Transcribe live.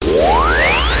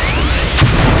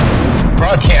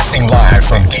Broadcasting live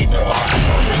from Deep North.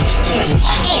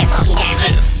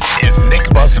 This is Nick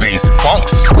Busbee's Funk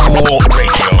School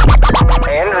Radio.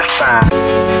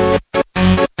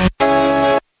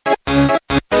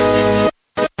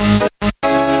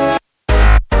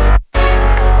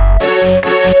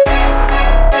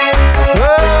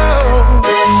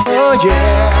 Oh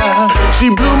yeah. She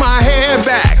blew my hair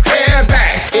back.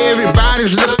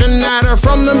 Everybody's looking at her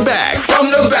from the back.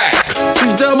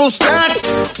 She's double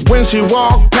stacked. When she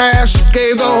walked past, she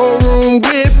gave the whole room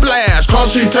whiplash,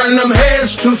 cause she turned them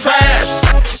heads too fast.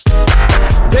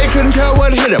 They couldn't tell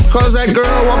what hit him, cause that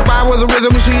girl walked by with a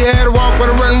rhythm. She had to walk with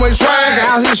a runway swag,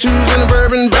 out his shoes in a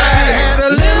bourbon bag. She had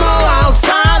a limo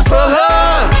outside for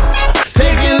her,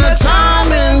 taking her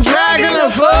time and dragging her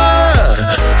fur.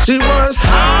 She was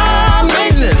high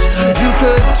maintenance, you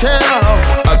could tell.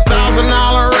 $1,000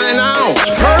 an ounce,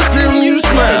 perfume you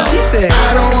smell. She said,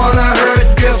 I don't wanna hurt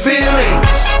your feelings.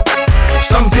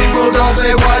 Some people don't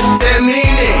say what they're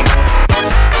meaning.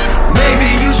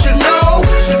 Maybe you should know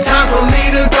it's time for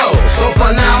me to go. So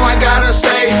for now I gotta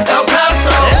say El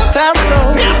Paso.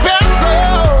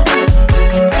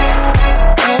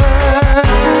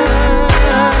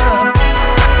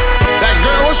 That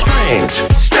girl was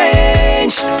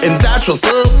strange, and that's what's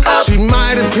up. She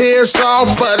might appear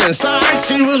soft, but inside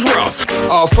she was rough.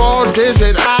 A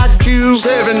 4-digit IQ,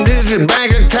 7-digit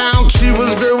bank account. She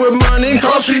was good with money,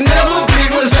 cause she never be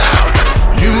without.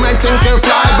 You may think they're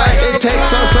fly, but it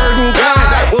takes a certain guy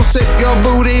that will sit your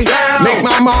booty, make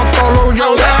my mom follow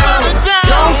your down.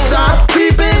 Don't stop,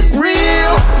 keep it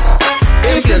real.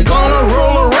 If you're gonna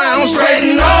roll around,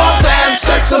 straighten off that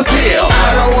sex appeal. I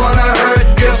don't wanna hurt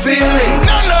your feelings.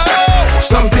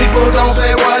 Some people don't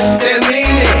say what they're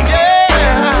meaning.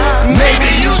 Maybe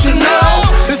you should know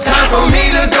it's time for me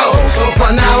to go. So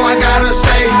for now I gotta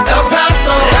say El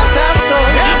Paso.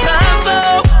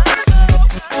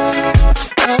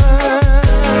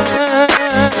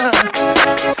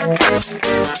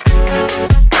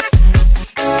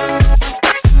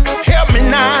 Help me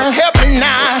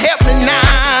now.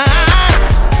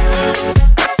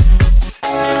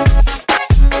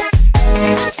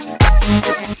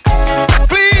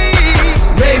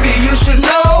 Maybe you should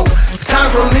know it's time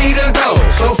for me to go.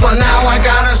 So for now I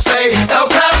gotta say El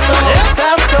Paso.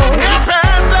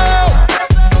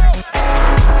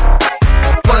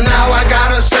 For now I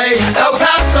gotta say El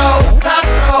Paso.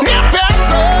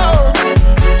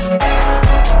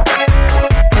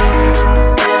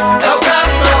 El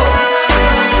Paso.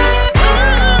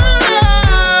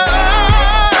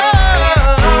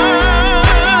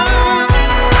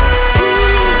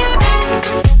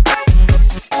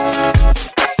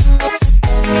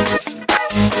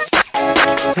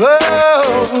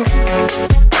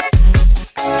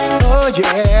 Oh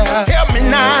yeah. Help me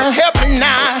now.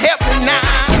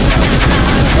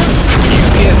 You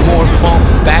get more funk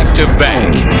back to back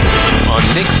on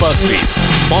Nick Busbee's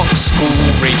Funk School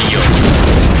Radio.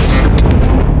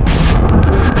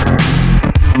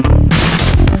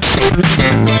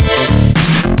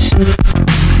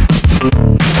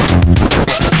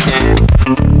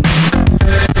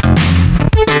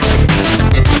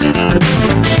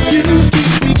 You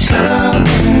keep me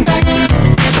coming back.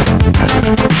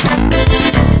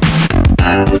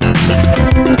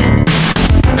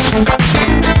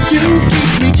 You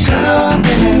keep me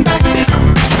coming back.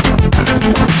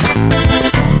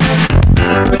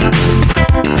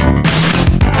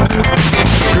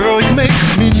 Girl, you make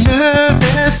me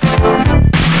nervous.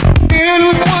 In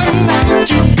one night,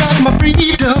 you've got my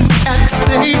freedom at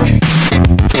stake.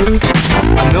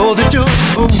 I know that you're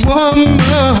a woman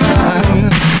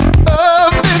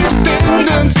of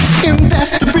independence, and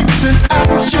that's the reason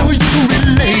I'm sure you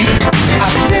relate.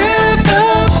 I've never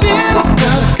been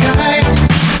the kind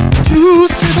to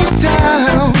settle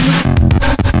down,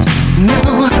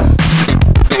 no.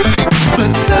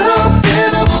 But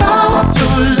something about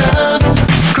your love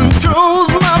controls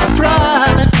my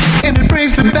pride, and it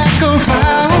brings me back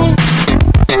around.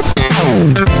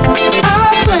 I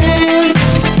plan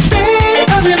to stay a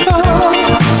little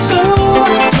more, so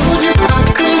I told you I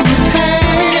couldn't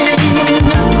hang.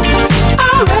 I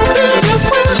left you just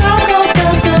when I thought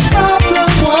that the problem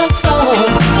was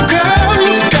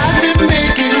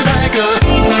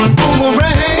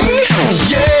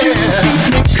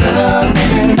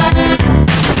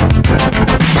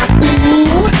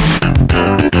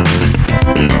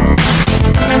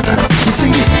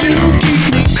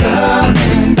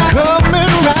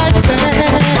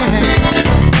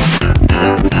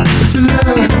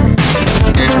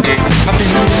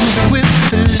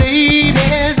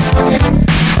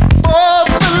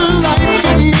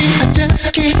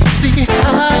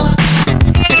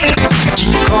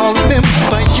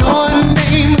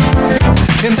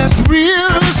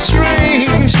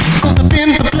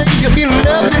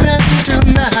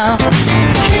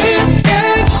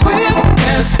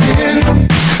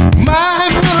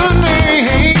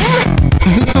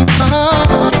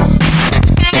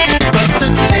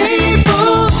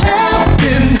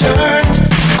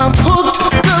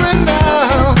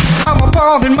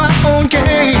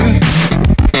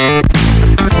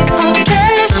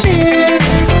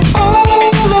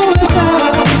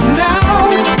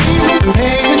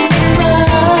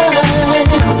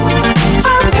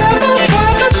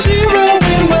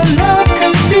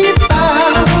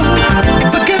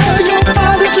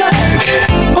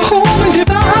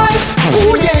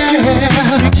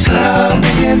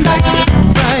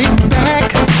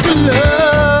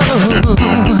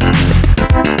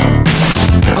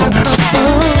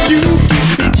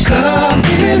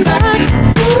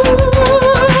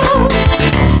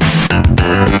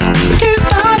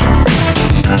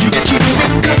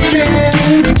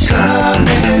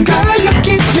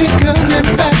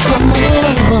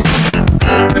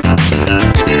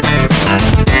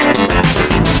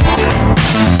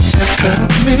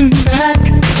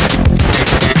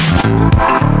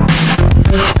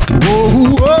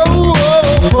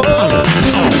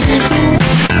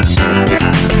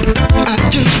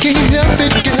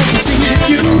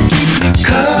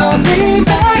coming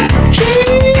back.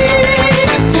 Ooh,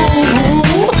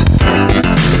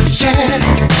 yeah.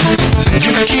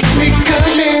 You keep me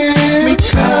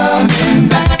coming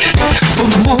back. For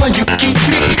more, you keep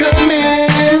me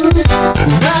coming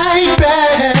right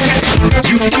back.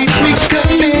 You keep me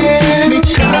coming.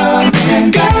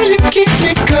 Girl, you keep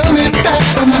me coming back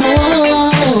for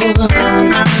more.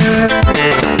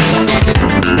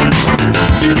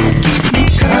 You keep me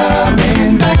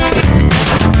coming back.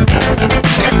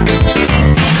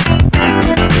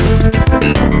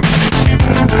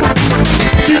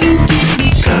 You keep me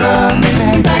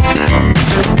coming back.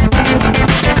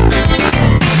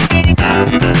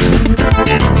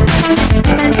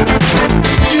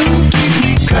 You keep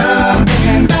me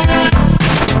coming back.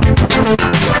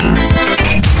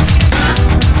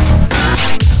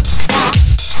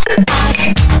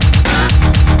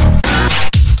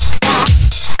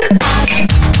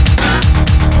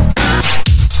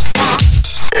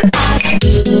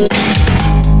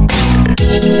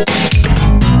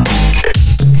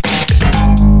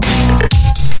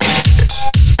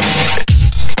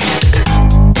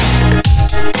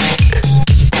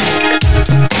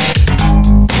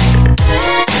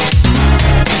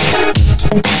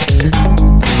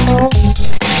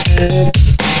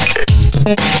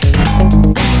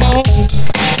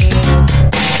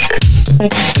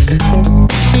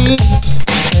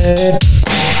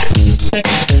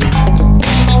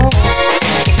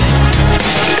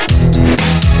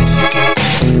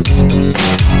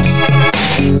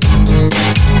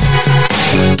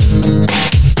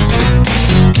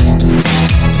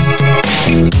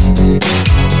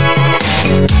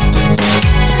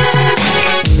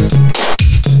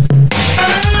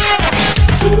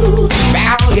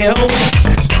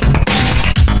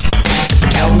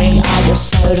 Tell me, are you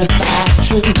certified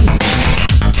true?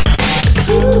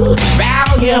 True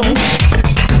value.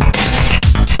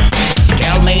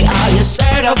 Tell me, are you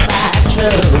certified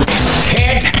true?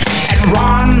 Hit and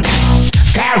run,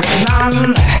 carry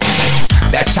none.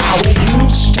 That's how it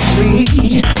used to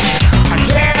be.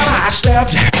 Until I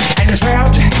slipped and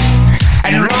tripped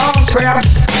and lost grip,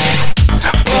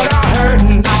 put a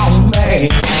hurting on me.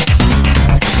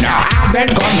 Now I've been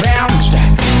convinced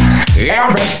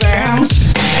ever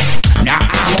since. Now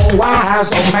I'm a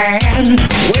wise old man.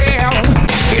 Well,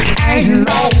 it ain't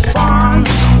no fun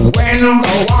when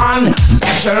the one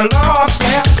that you love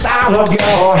slips out of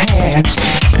your hands.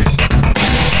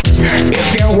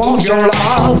 If you want your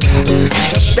love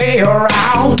to stay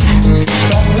around,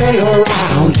 don't play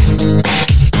around.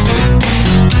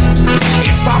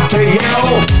 It's up to you,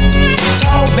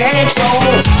 so very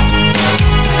true.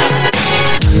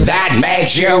 That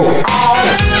makes you all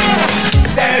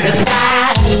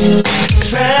certified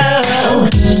true.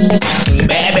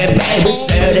 Baby,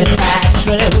 certified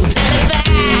true.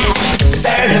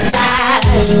 Certified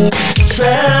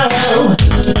true.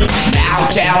 Now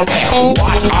tell me,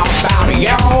 what about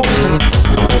you?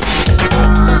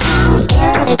 I'm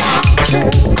certified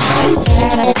true. I'm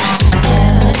certified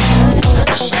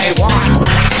good. Say what?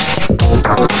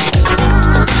 I'm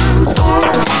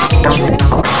certified true.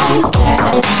 I'm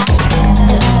certified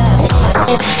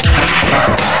good.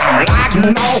 I'm like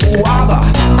no other.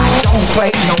 I don't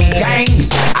play no games.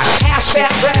 I passed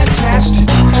every test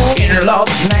in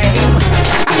love's name.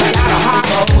 I got a heart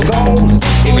of gold.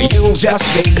 If you just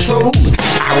be true,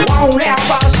 I won't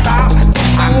ever stop.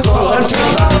 I'm good to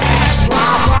the last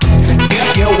drop.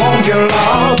 If you want your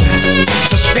love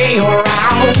to stay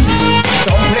around,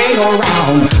 don't play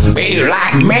around. Be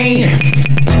like me.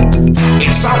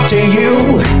 It's up to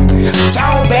you.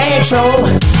 Don't be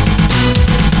true.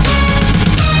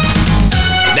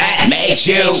 That makes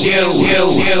you all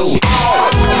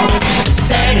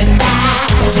certified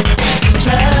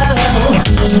true.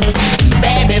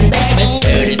 Baby,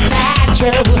 certified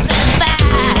true.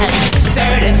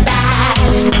 Certified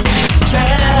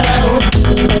true.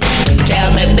 Tell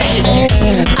me, baby,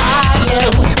 are you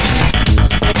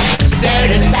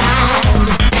certified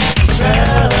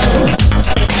true?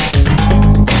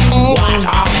 What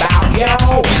about you?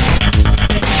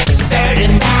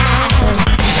 Certified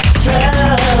true.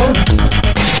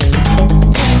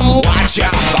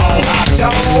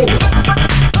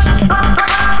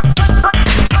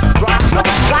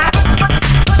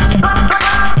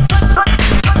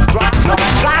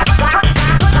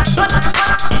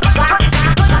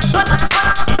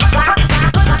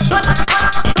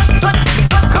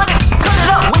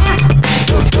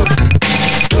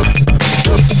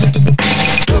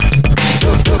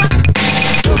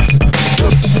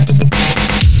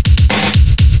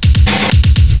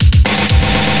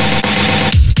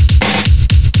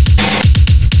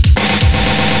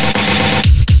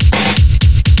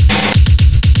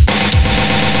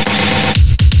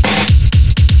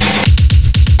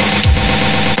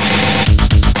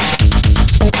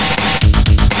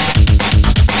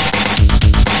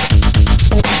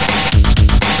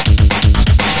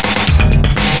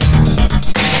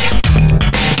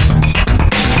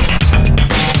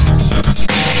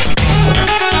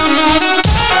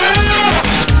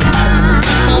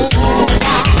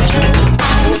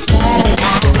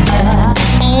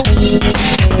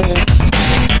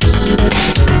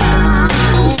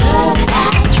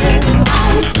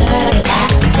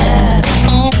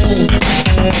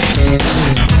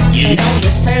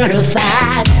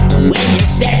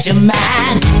 let your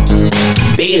mind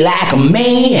be like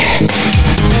me.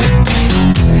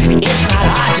 It's not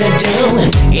hard to do,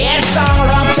 it's all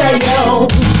up to you.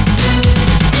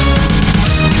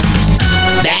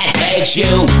 That makes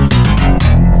you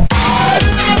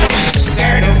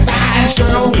certified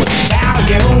true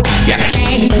value. You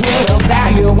can't put a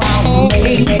value on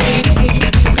me,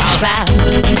 'cause I'm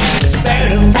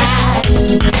certified,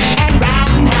 and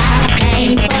right now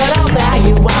can't put a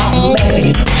value on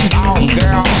me. Oh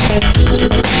girl,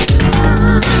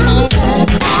 I'm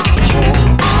certified true.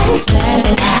 I'm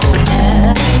certified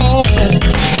true.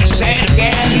 Say it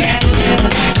again.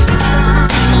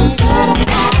 I'm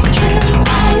certified true.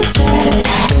 I'm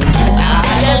certified true.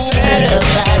 I'm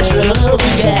certified true.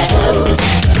 Yeah.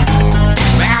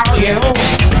 Value.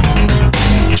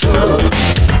 True.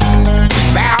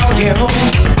 Value.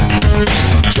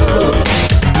 True.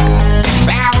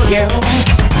 Value.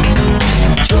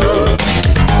 True.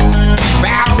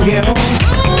 Value.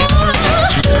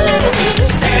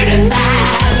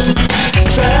 Certified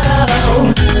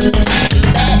true.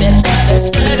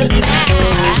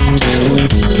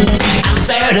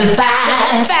 Certified true. I'm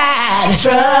certified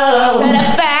true.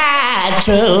 Certified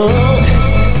true.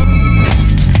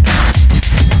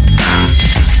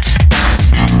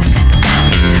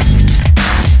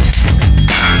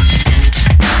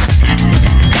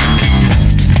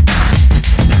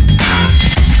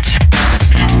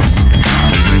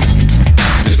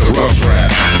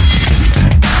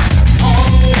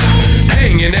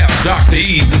 Dr.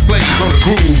 E's and slaves on the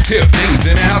groove tip. Things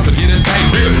in the house are getting tight.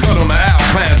 Real cut on the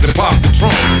Alpines and pop the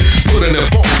trunk. Put in the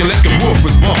funk and let the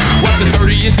woofers bump. Watching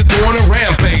 30 inches go on a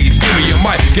rampage. Give me a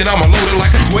mic and I'ma load it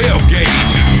like a 12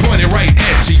 gauge. Point it right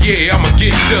at you, yeah, I'ma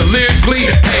get you lyrically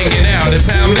hanging out. That's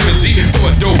how I'm living, G.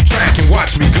 Throw a dope track and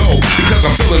watch me go. Because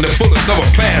I'm feeling the fullest of a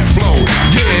fast flow.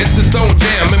 Yeah, it's a stone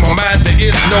jam in my mind, there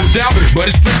is no doubt. But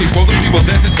it's strictly for the people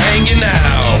that's just hanging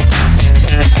out.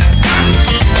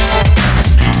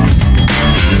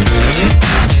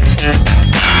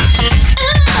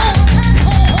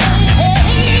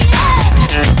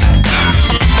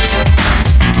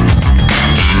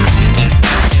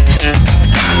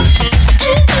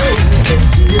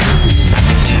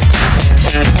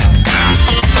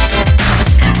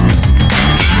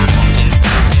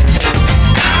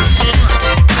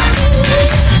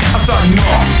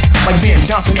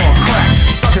 Johnson on crack.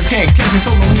 Suckers can't catch me,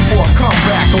 so no need for a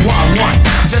comeback. A wild one,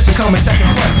 just to come in second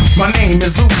place. My name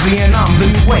is Uzi and I'm the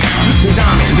new Ace, the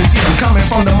diamond, the gem, coming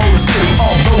from the Motor City.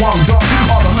 Although I'm dark,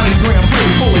 all the honeys grim,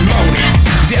 pretty fully loaded.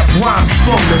 Death rhymes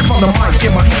exploded from the mic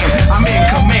in my hand. I'm in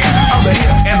command of the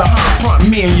hip and the high front.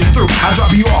 Me and you through. I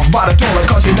drop you off by the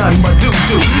toilet 'cause you're nothing but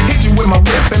doo-doo. Hit you with my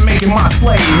whip and make you my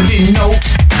slave. And didn't know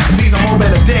these are more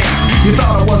better days. You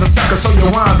thought I was a sucker, so your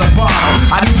rhymes are bottom.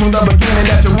 I knew from the beginning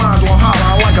that your rhymes were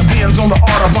hollow. Like a Benz on the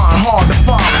Autobahn, hard to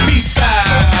follow. Peace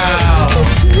out.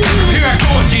 Here I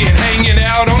go again, hanging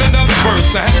out on another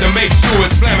verse. I have to make sure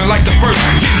it's slamming like the first.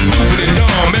 Getting stupid and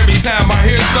dumb every time I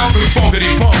hear something.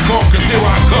 Funkity funk, 'cause here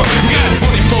I come. Got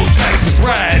 24 tracks that's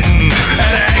riding.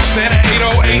 At an accent,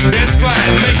 808 that's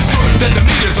sliding. Make sure that the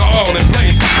meters are all in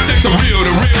place. Check the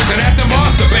reels and at the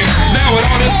master base. Now with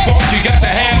all this funk, you got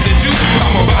to have the juice.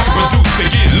 I'm about to produce and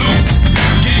get loose.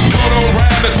 Getting caught on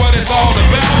rhyme is what it's all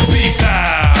about. Peace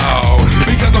out,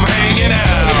 because I'm hanging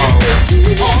out.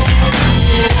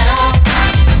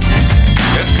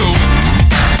 That's cool.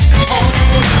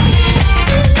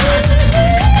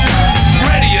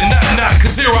 Ready or not,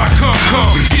 'cause here I come.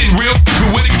 Getting real stupid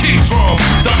with a kick drum.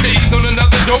 Dr. E's on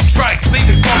another dope track.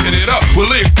 Singing, funking it up with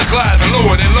lyrics that's live and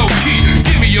lower than low key.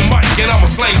 Give me your mic and I'ma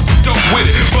slang some dope with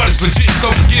it. But it's legit,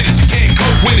 so forget it, you can't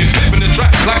cope with it. Flipping the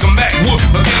track like a Mac Wood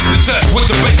against the touch with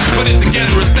the bass. Put it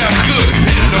together, it sounds good.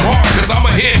 Hitting them hard, 'cause I'm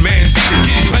a hitman, G.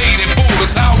 Getting paid in full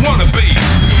is how I wanna be.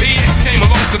 EX came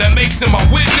along, so that makes him my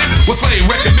witness. What's Slade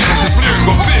recommended this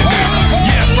lyrical fitness.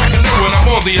 Yeah, strike a nerve when I'm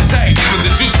on the attack. Giving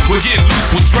the juice, we're getting loose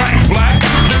with track black.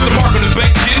 Mr. Mark on the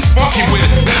bass, getting funky with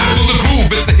it. Listen to the groove,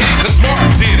 it's a hit, 'cause Mark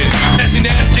did it. Nasty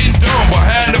getting dumb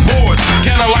behind the boards.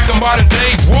 Kinda like a modern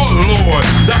day warlord.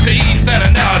 Dr. E said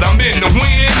it out, I'm in the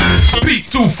wind. Peace,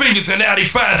 2 fingers and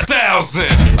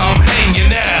 95,000. I'm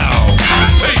hanging out.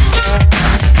 Peace.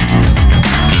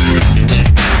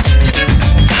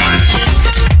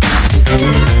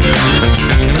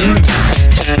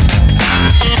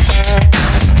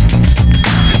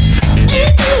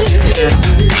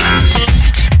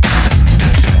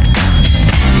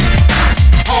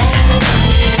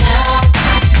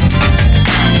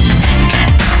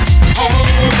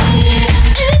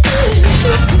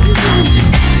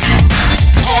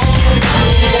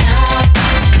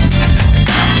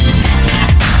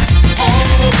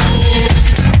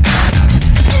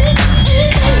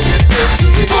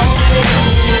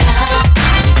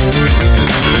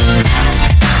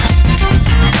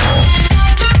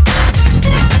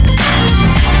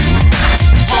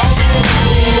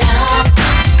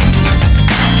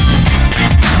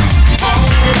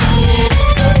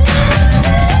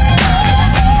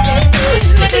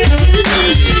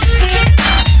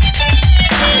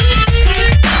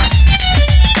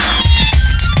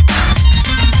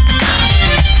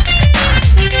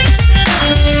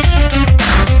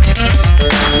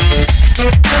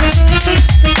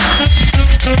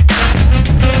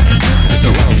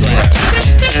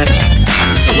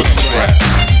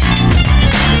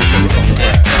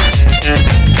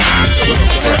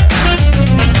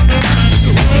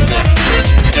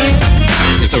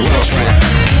 rough trap.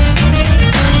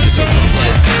 It's a rough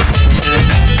trap.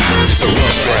 It's a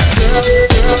rough trap.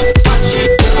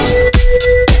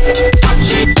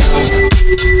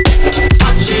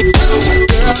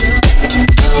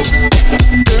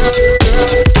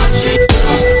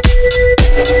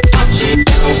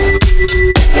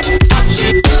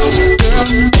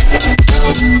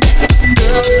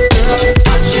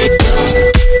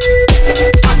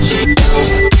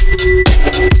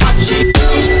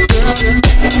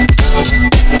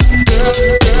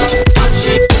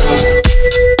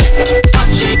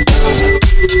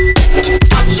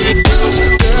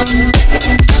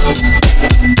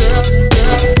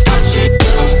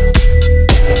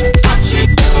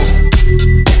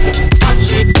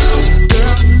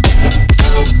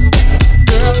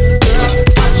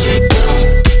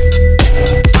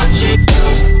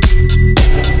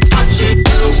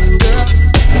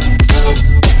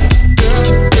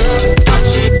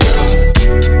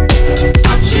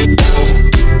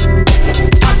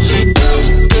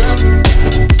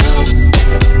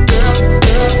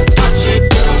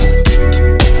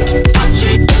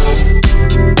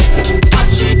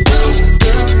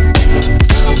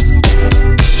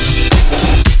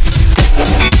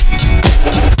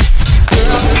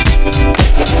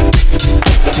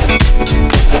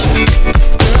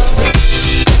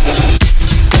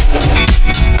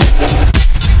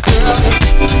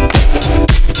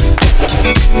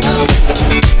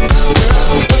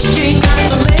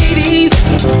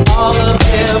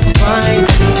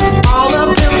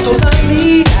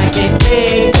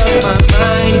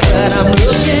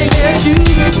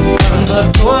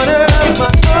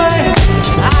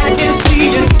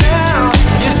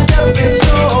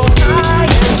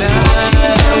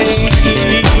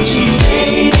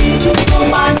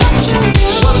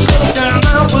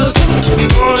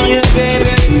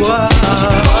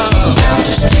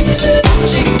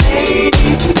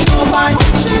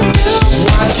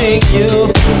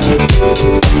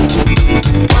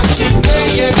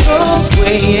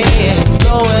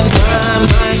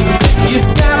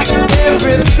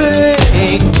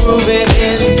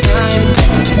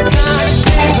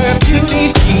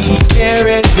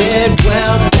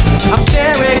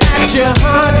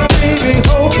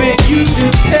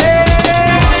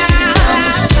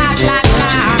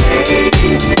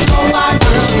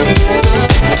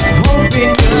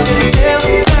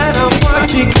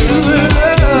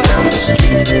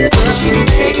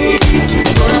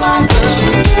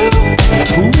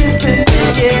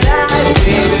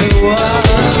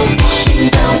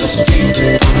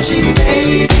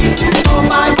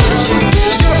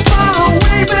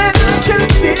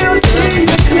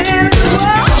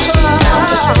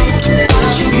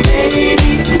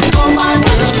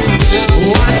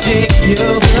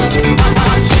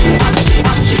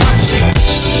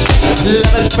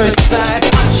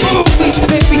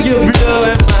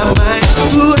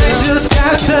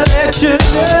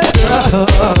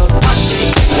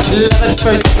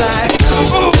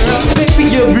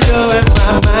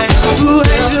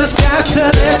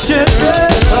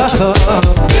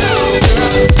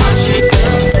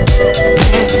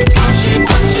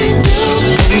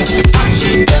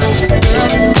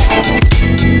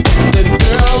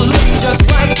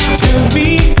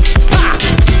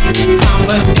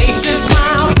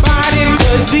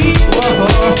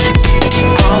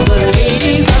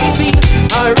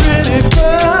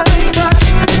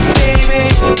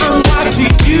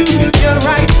 You're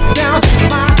right down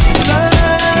my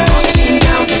line. Walking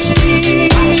down the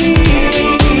street.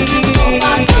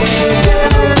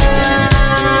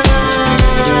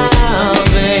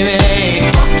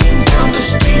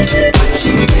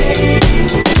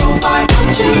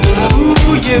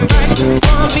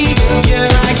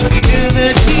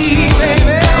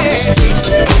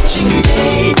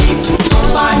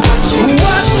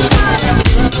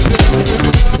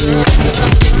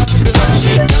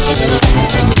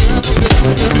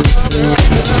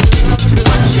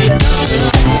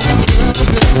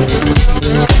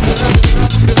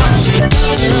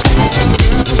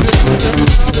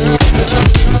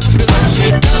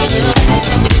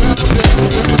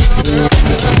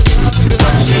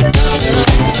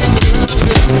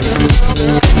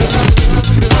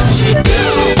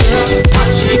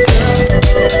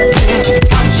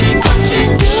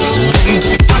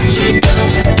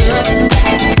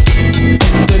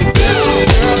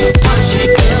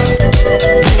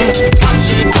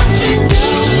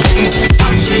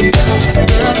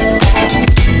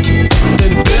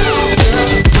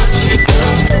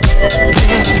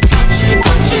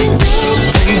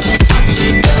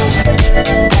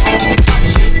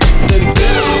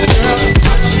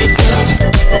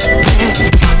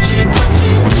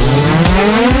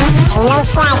 Ain't no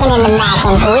slacking in the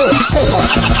mackin', we keep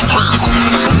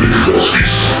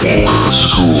it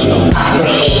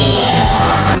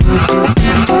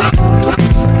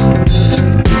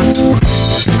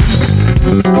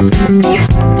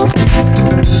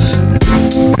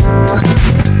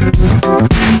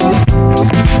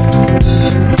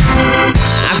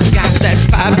I've got that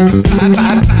vibe.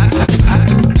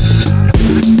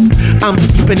 I'm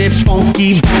keeping it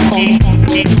funky.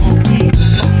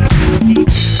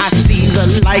 I see the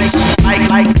light.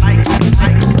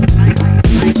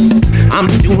 I'm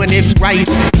doing it right.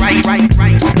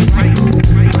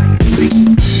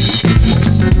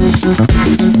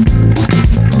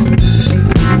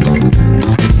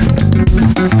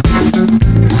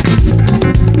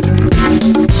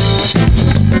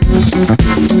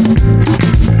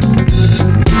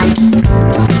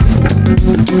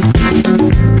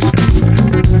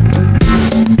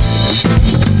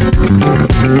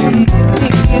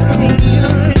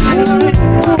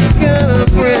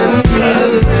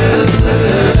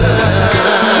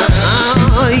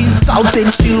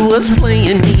 That you was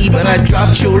playing me, but I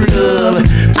dropped your love.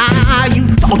 You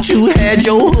thought you had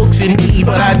your hooks in me,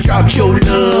 but I dropped your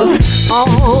love.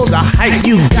 All the hype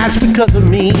you got's because of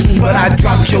me, but I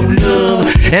dropped your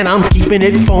love. And I'm keeping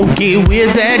it funky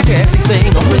with that jazzy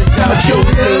thing without your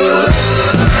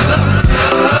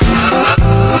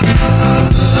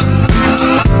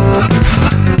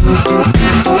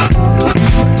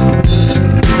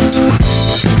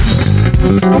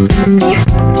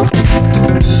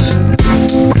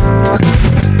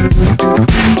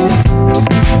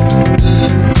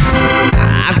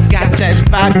I've got that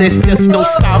vibe, there's just no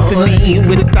stopping me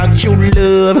without your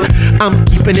love. I'm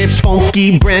keeping it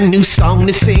funky, brand new song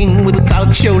to sing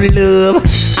without your love.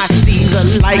 I see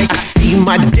the light, I see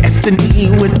my destiny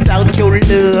without your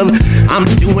love. I'm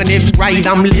doing it right,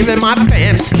 I'm living my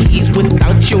fantasies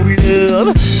without your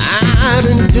love. I've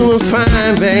been doing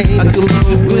fine, babe,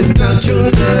 without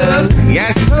your love.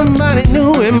 Got somebody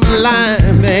new in my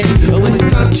life, babe,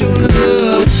 without your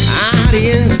love. I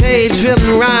didn't page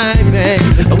feeling right, babe,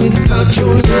 without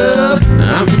your love.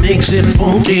 I mix it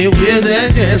funky with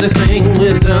that jazzy thing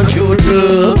without your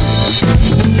love.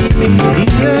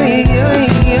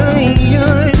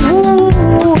 Ooh,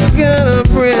 I got a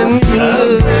brand new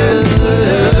love.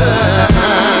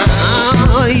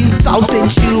 You thought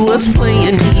that you was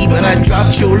playing me, but I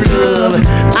dropped your love.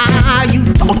 You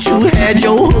thought you had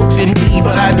your hooks in me,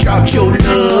 but I dropped your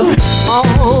love.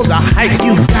 All the hype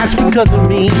you got's because of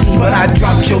me, but I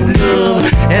dropped your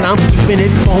love. And I'm keeping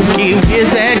it funky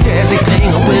with that jazzy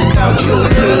thing without your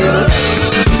love.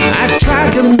 I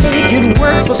tried to make it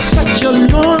work for such a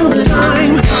long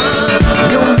time.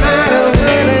 No matter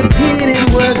what I did, it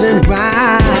wasn't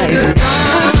right.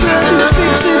 I tried to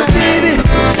fix it, baby,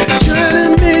 tried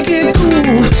to make it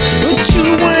cool, but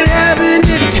you weren't having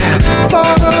it.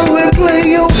 Follow and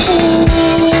play your fool.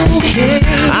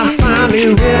 I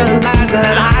finally realized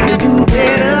that I could do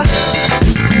better.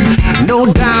 No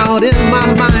doubt in my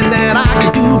mind that I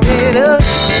could do better.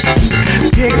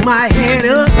 Pick my head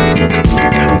up,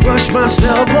 brush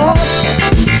myself off,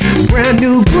 brand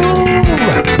new groove.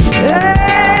 Hey!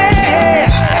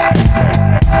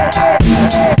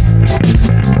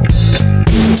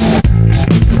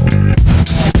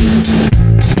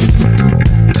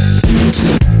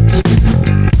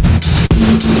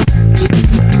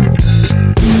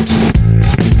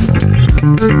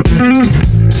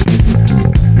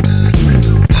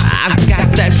 I've got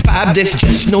that vibe, there's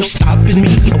just no stopping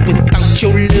me without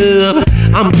your love.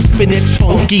 I'm keeping it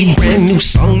funky, brand new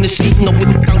song to sing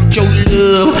without your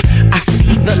love. I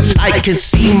see the light, can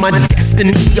see my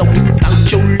destiny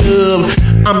without your love.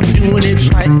 I'm doing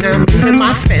it right now, living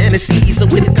my fantasies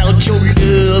without your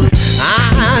love.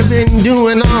 I've been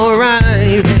doing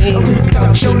alright, babe,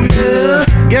 without your love.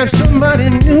 Got somebody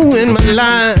new in my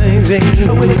life, babe,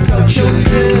 without your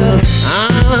love.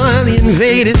 I'm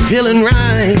invaded, feeling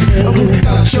right, babe,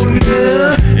 without your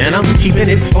love. And I'm keeping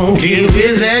it funky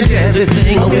with that jazzy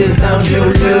thing without your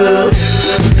love.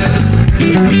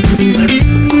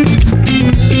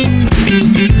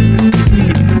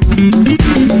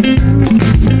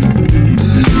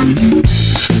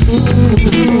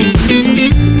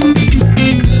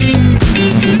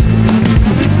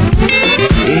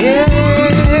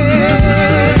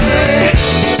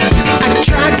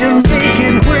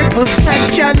 For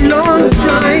such a long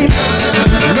time,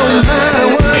 no matter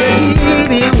what I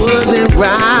did, it wasn't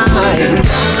right.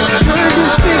 Tried to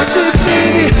fix it,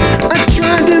 baby, I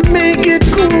tried to make it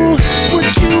cool, but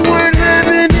you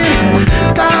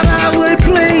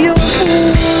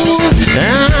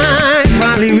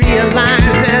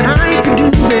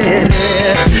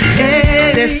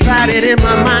it in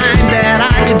my mind that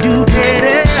I could do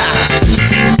better.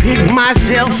 Pick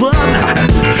myself up,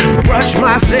 brush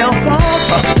myself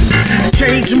off,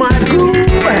 change my groove,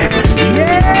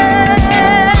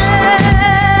 yeah.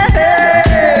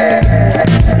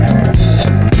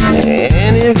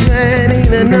 And if that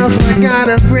ain't enough, I got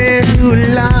a brand new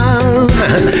love.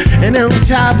 And on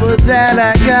top of that,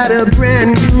 I got a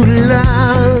brand new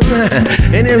love.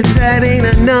 And if that ain't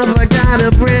enough, I got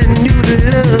a brand new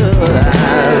love.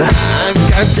 I've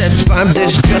got that vibe,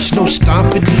 there's just no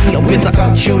stopping me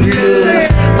without your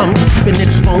love. I'm keeping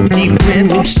it funky,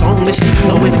 brand new song to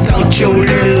sing without your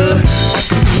love. I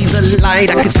see the light,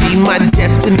 I can see my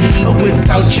destiny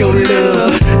without your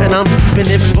love. And I'm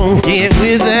keeping it funky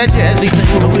with that jazzy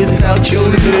thing without your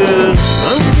love.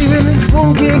 I'm keeping it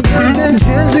funky, got that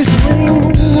jazzy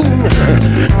swing.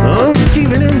 I'm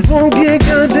keeping it funky,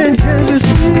 got that jazzy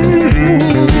swing.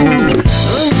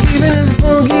 I'm keeping it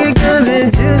funky, got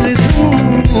that jazzy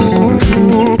swing.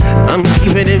 I'm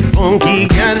keeping it funky,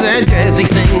 got that jazzy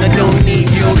thing. I don't need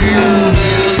your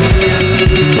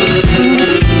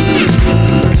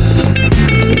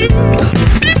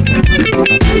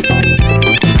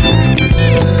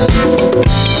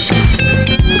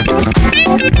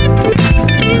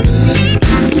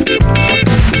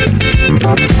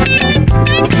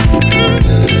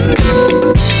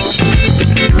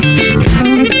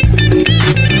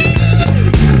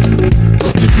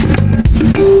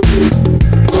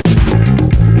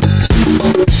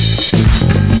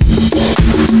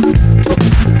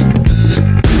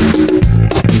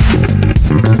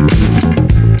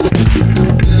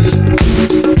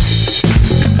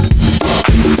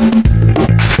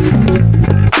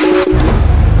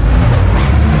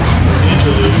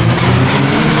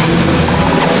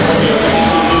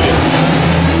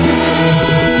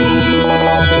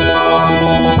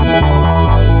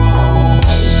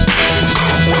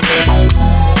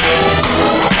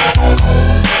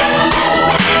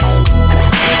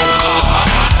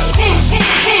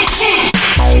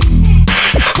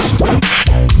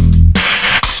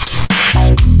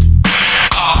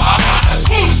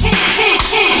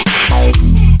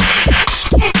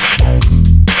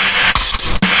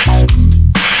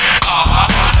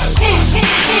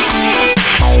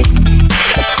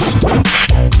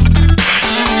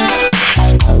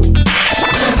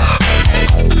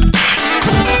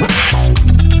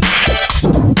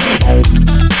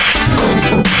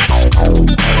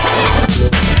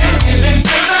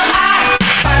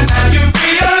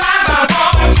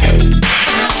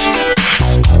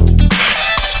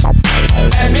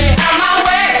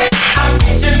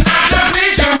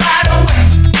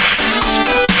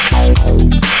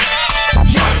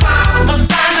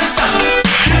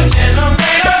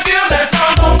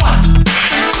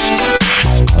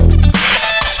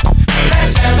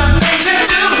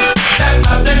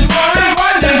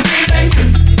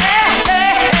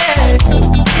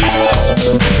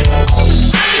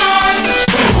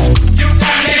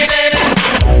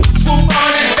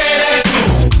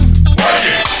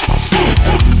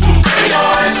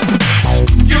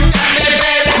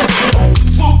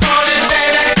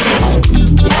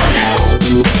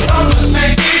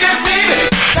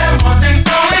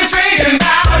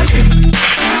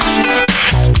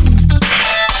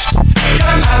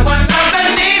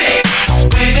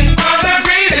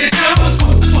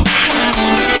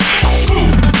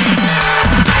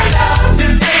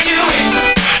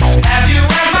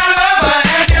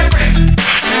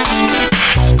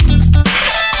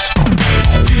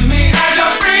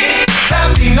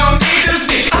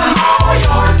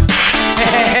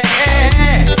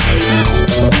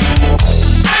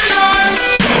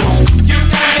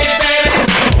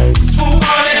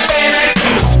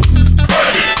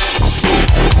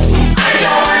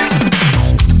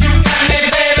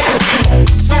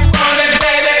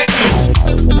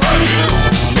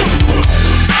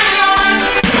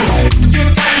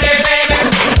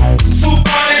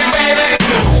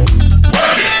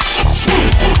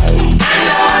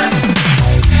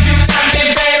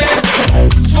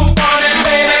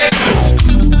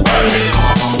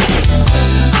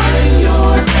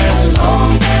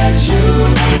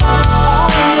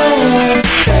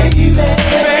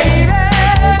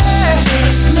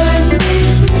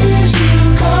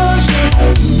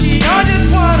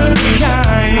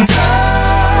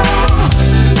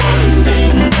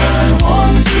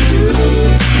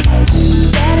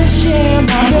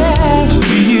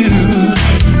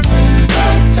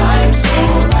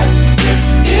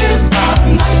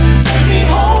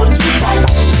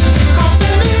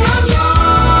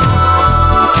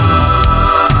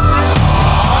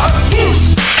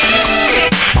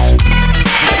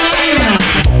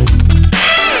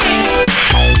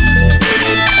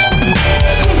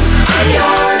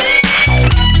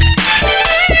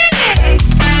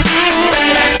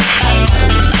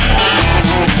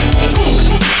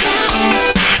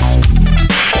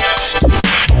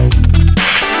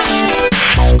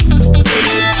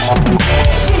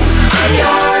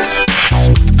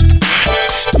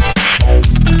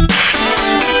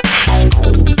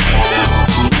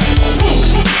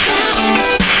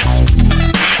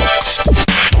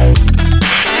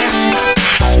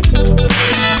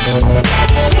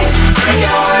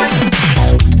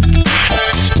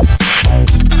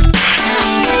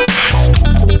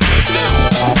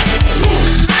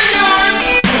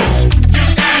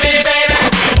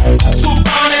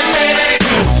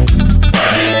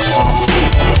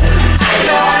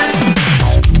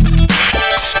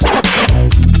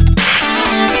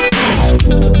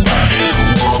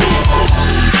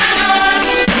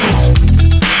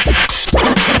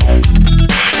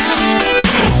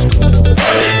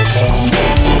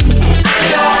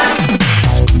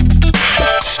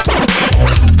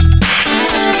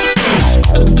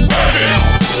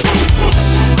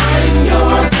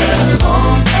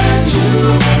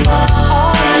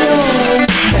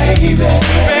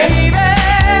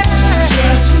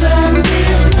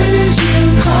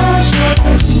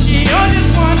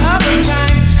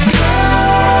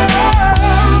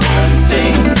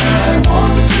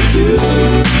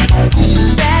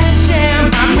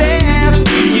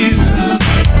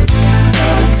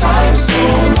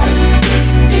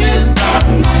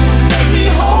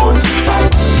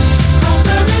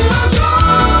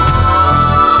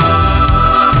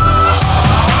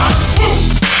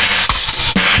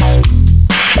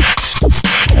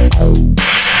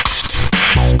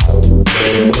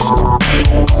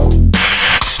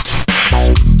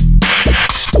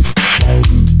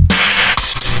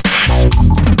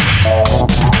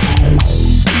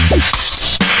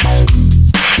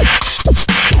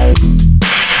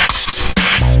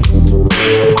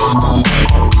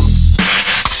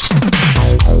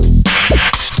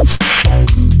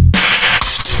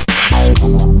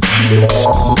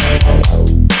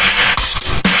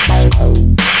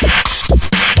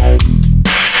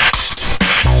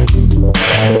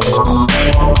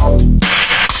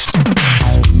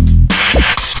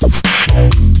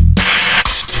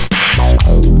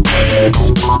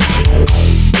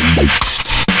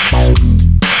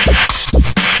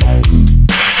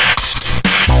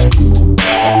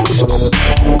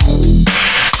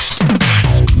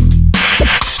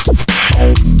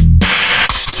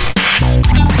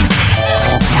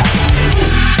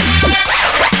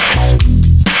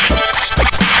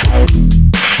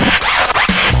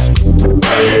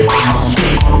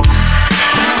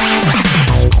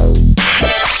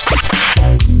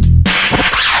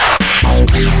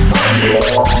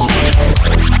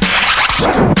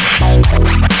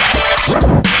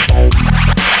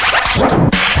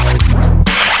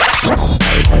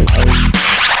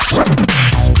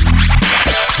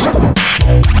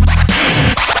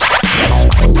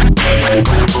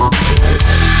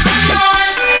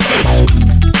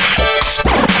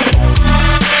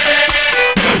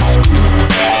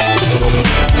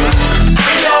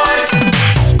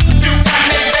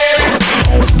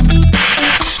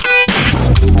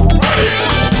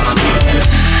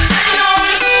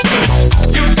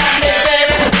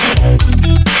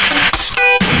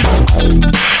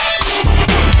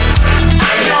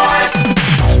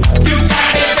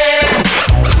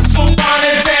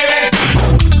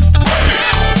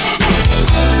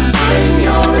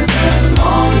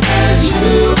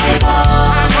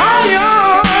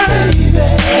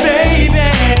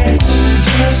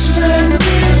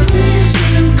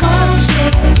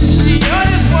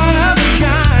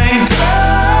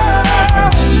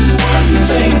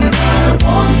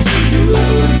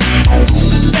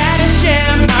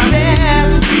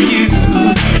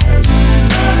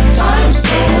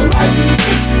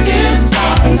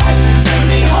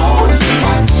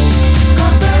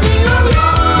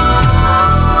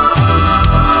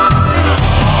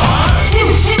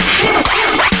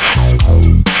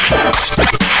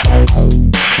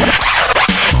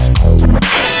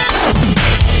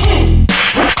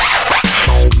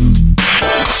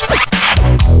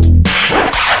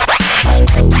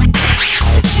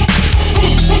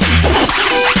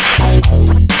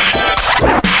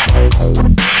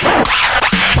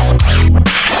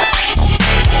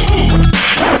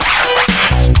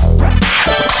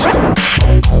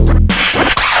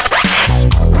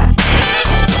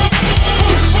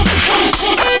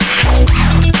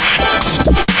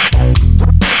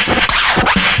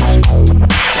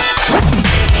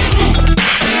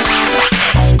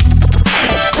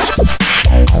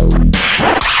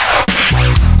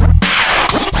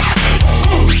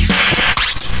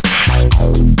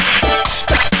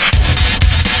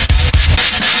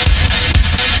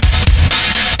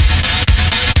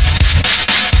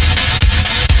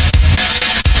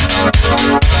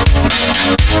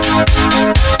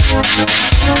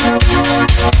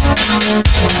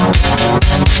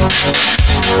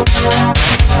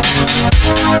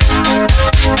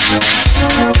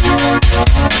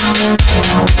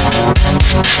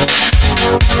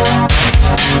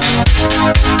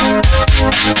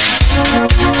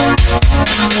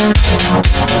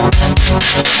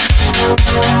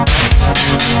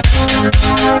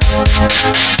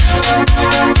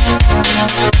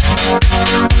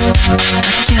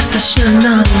Guess I should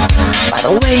know by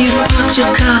the way you parked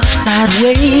your car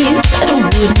sideways that it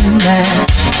wouldn't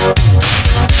last.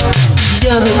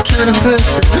 You're the kind of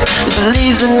person that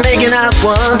believes in making out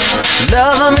once,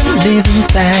 love 'em and leave 'em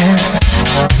fast.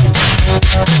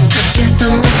 I guess I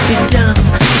must be dumb.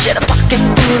 She had a pocket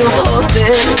full of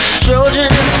horses, Trojan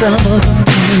and some of them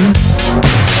blues.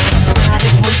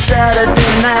 It was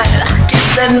Saturday night, I guess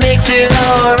that makes it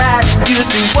alright. You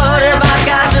see, what have I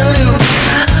got to lose?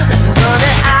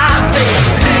 Money, I say,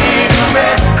 little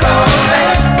red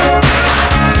Corvette.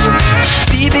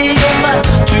 Baby, you're much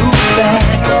too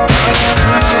fast.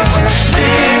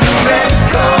 Little red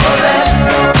Corvette.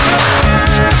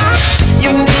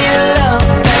 You need a love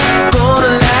that's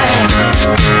gonna last.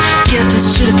 Guess I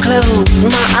should've closed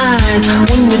my eyes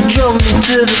when you drove me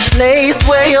to the place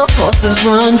where your horses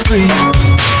run free.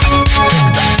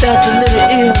 'Cause I felt a little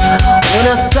ill when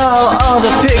I saw all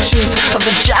the pictures of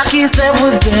the jockeys that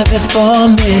were there before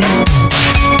me.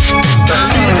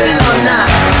 Believe it or not,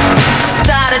 I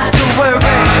started to worry.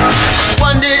 I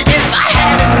wondered if I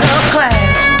had enough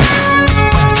class.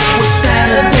 Well,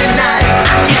 Saturday night,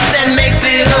 I guess that makes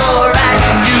it alright.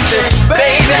 You said,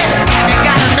 baby, have you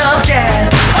got enough gas?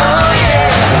 Oh yeah,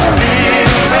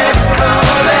 little red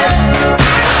Corvette.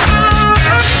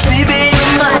 Baby,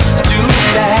 you're much too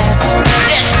fast.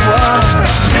 Yes, you are.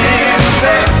 Little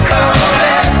red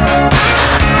Corvette.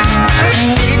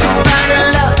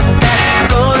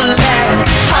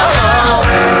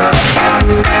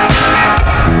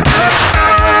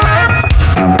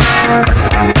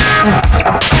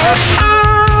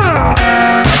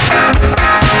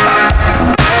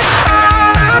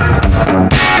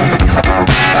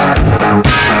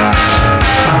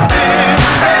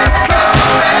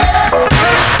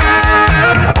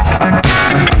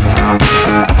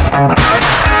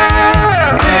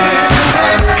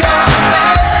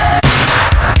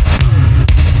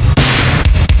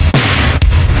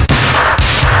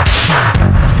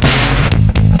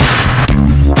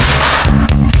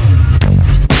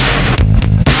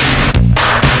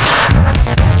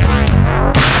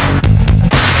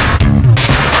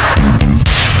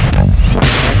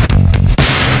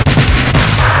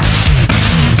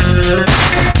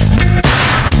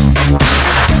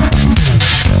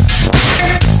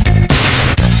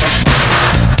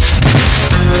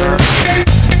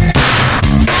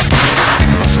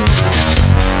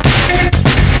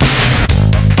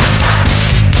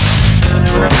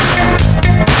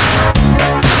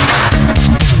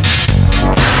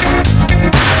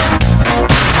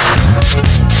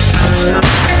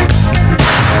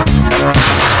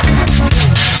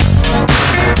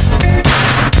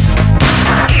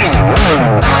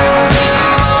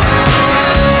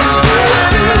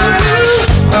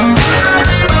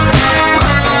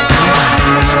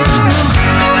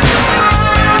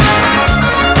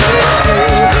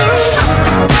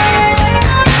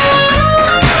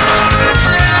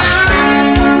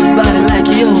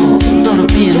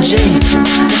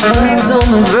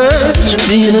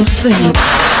 to sing.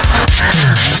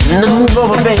 Now move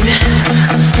over, baby.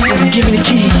 Give me the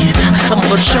keys. I'm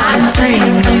gonna try to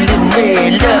tame the little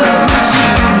red love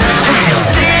machine. Little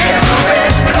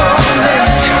red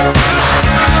Corvette,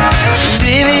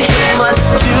 baby, much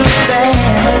too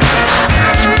bad.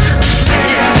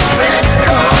 Little red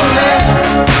Corvette,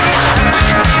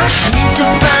 I need to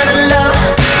find a love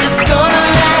that's gonna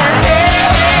last.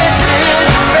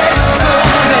 Little red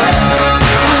Corvette,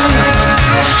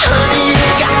 honey, you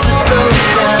got to slow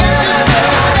down.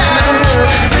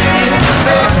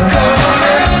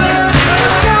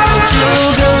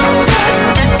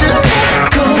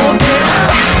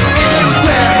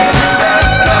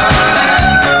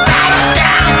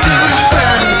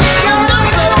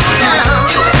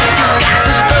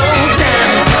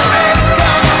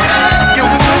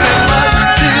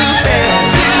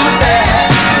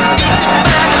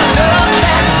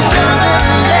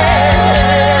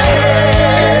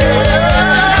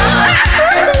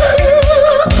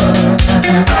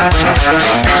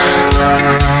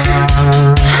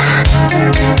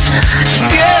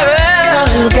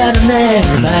 Girl, got an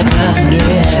ass like I'm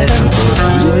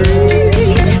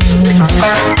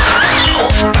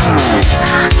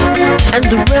and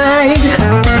the ride,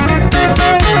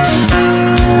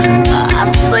 I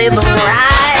say the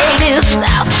ride is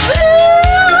so smooth.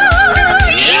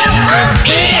 You must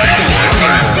be baby,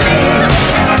 must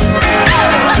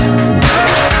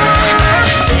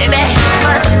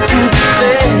too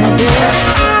fast.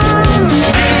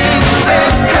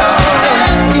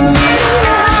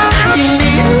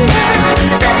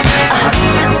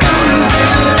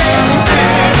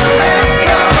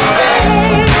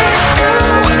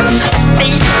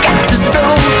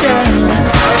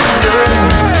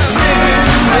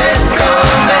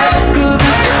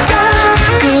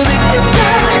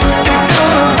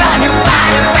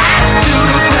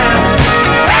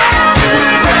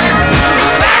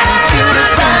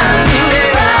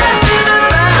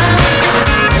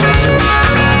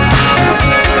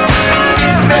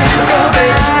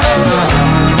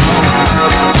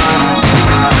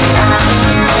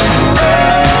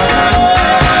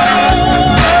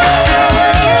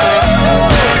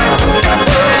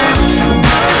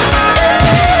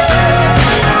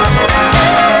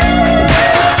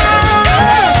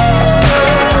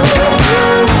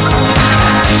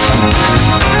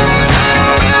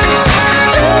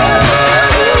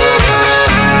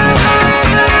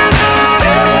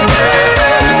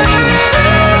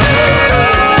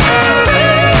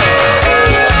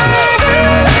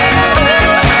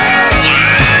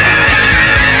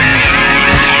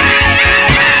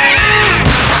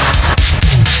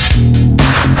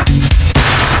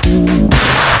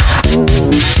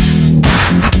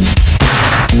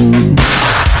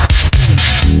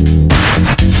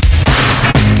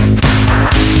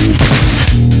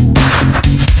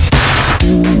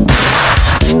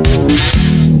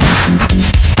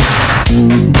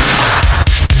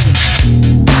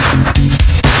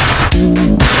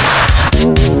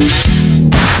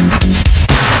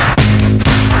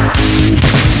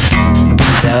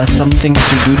 Some things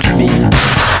you do to me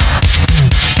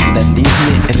that leave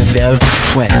me in a velvet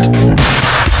sweat.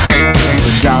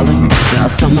 But darling, there are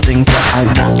some things that I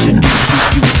want to do to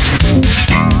you.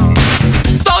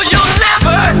 So you'll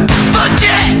never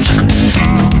forget.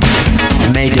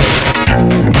 Mayday.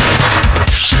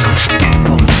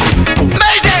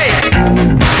 Mayday.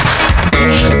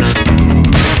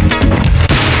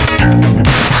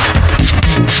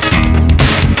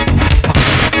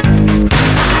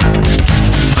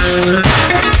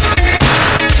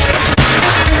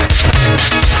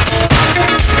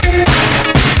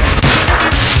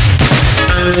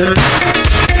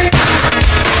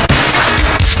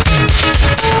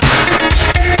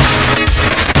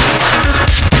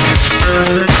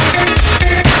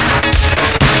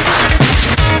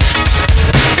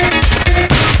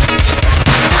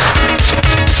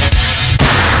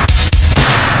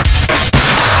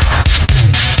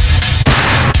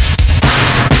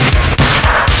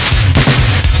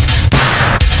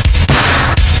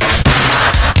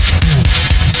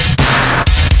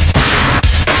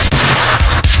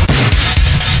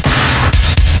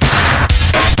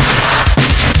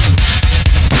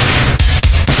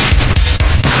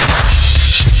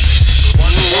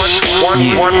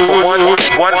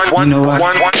 You know what?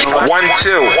 1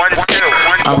 2 1 2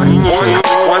 I like the play.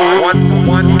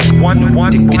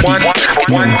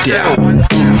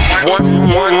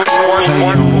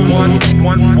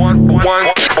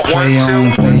 Play on,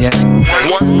 play it.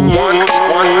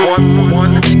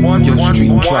 Yo,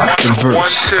 street drop the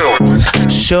verse.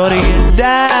 Shorty, get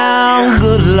down,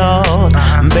 good lord.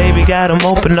 Baby got 'em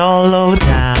open all over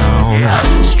town.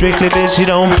 down. Strictly bitch, you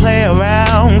don't play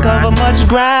around. Cover much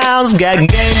grounds, got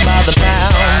game by the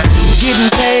pound. Getting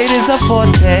paid is a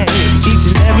forte, each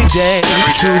and every day.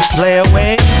 True play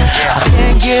away, I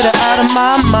can't get her out of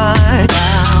my mind.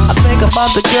 I think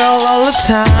about the girl all the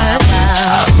time.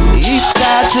 East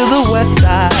side to the west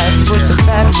side, push a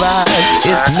fat rise,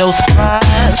 it's no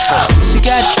surprise. She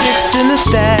got tricks in the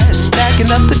stash,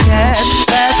 stacking up the cash,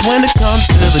 fast when it comes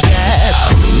to the gas.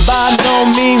 By no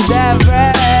means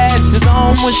average, it's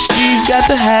on when she's got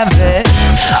to have it.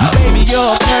 Baby, you're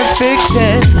a perfect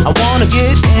 10, I wanna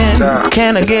get in.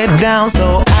 Can I get down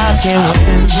so I can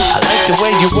win? I like the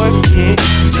way you work it,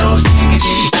 no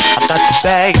diggity. I got to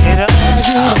bag it up.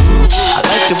 I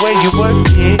like the way you work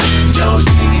it, no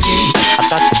diggity. I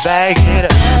got to bag it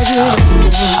up.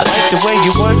 I like the way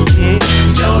you work it,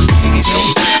 no diggity.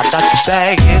 I got to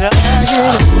bag it up.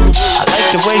 I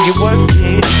like the way you work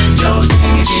it, no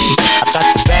diggity. I got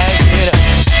to bag it up.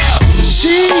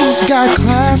 She's got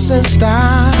class and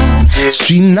style,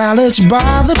 street knowledge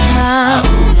by the pound.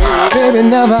 Baby,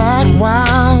 never act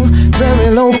wild, very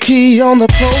low key on the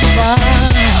profile.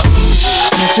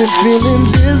 Catching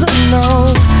feelings is a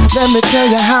no. Let me tell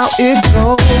you how it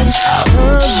goes.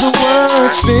 Curves the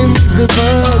word, spins the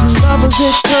verb. Lovers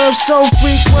hit curves so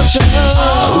frequent you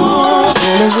heard.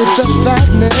 Rolling with the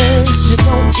fatness, you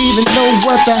don't even know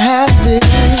what the half is.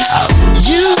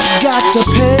 You got to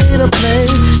pay to play,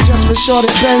 just for shorty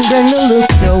bang bang to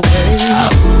look your way.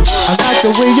 I like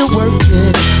the way you work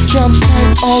it, drum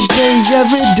tight all day,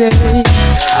 every day.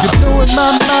 You're blowing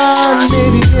my mind,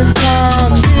 baby, in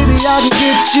time. Baby, I can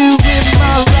get you in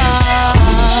my ride.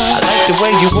 I like the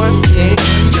way you work it,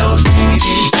 no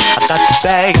diggity. I got to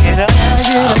bag it up.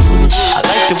 I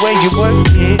like the way you work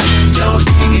it, no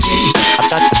diggity. I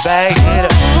got to bag it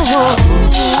up.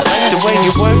 I like the way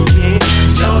you work it,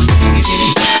 no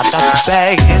diggity. I got to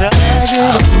bag it up.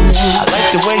 I like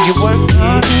the way you work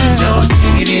it, no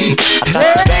diggity. I got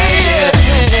to bag it up.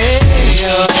 Hey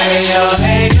yo, hey yo,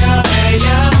 hey yo, hey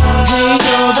yo. Hey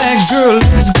yo, that girl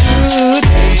looks good.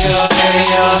 Hey yo, hey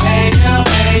yo, hey yo,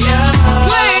 hey yo.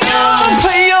 Play on,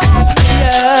 play on, play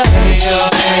on. Hey yo,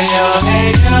 hey yo, hey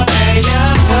yo, hey yo.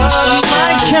 You're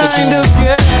my kind of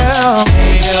girl.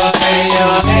 Hey yo, hey yo,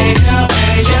 hey yo,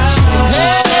 hey yo.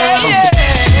 Hey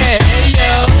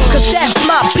yo. Cause that's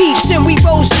my peeps and we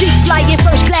rose deep, flying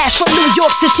first class from New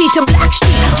York City to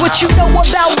Blackstreet. What you know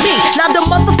about me? Not the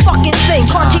motherfucking thing.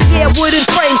 Cartier wooden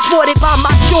frame sported by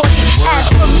my shorty. As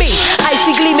for me,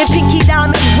 icy gleaming pinky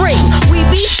diamond ring. We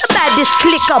be the baddest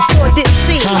click up on this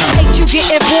scene. Ain't you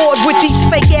getting bored with these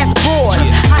fake ass broads?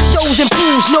 Our shows and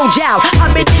pools, no doubt.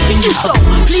 I've been digging you so.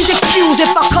 Please excuse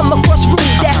if I come across rude.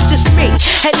 That's just me,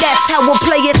 and that's how a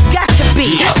player's got to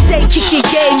be. Stay kicking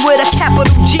game with a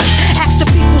capital G. Ask the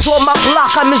peoples on my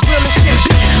block, I'm as real as can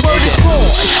be. Word is born.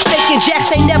 Faking jacks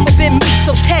ain't never been me,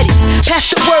 so Teddy, pass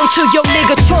the word to your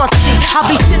nigga Chauncey. I'll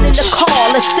be sending the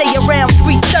call, let's say around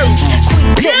 3:30.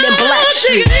 Queen Pen and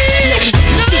Blackstreet.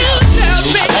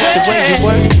 I like the way you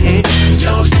work it,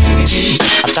 no diggity.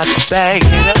 I got to bag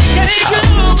it up.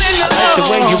 I like the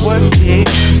way you work it,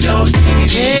 no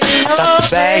diggity. I got to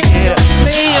bag it up.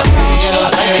 I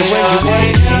like the way you work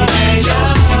it, no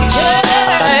diggity.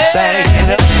 I got to bag it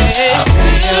up.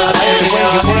 I like the way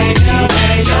you work it,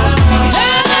 no diggity.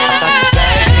 I got to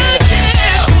bag it up.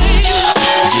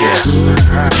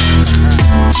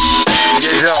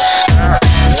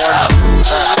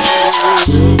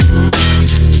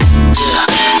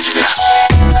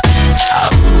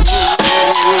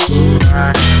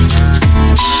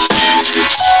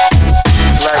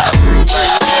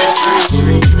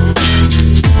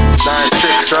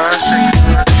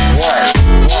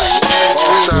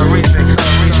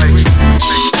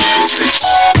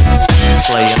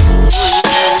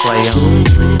 Play on,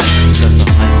 cause I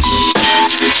like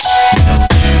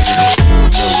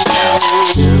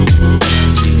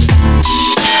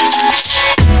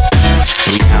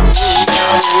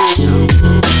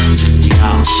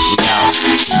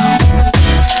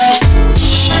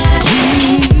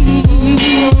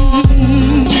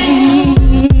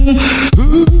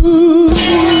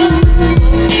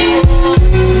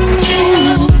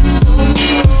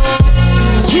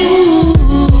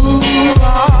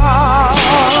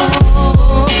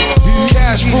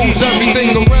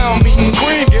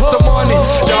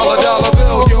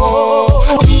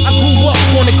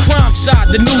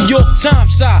The New York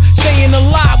Times side, staying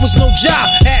alive was no job.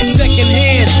 Had second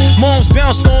hands, moms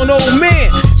bounced on old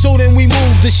men. So then we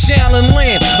moved to Shaolin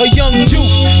Land, a young youth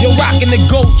Yo, rockin' the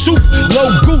go-to, low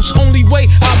goose. Only way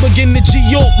I begin to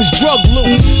G-York was drug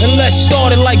loot. And let's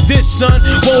start it like this, son.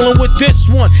 Rolling with this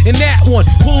one and that one,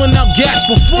 pulling out gas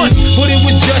for fun. But it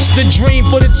was just a dream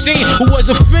for the teen who was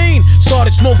a fiend.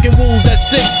 Started smoking wools at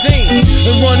 16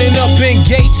 and running up in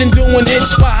gates and doing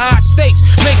hits for high stakes.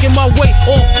 Making my way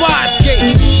on 5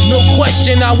 skates. No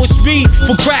question I was speed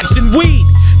for cracks and weed.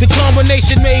 The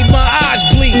combination made my eyes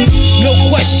bleed. No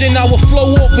question I would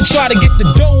flow off and try to get the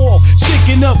dough off.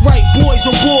 Sticking up right boys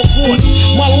on board.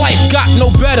 My life got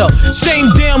no better. Same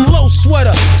damn low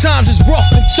sweater. Times is rough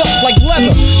and tough like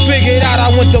leather. Figured out I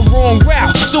went the wrong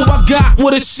route. So I got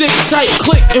with a sick tight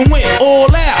click and went all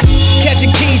out.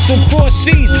 Catching keys from cross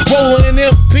seas. Rolling in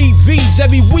MPVs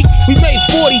every week. We made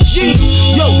 40 G.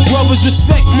 Yo, brothers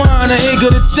respect mine. I ain't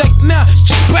gonna tech now.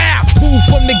 Bow. Move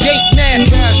from the gate now.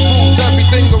 Cash rules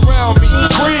everything around me.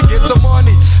 Cream, get the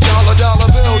money. Dollar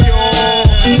bill, yo.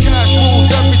 Cash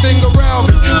rules everything around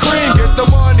me. Cream, get the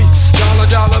money.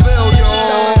 Dollar bill, yo.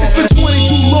 It's been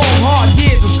 22 long, hard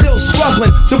years. I'm still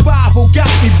struggling. Survival got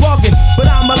me bugging, but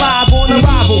I'm alive on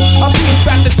arrival. I beat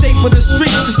back the shape of the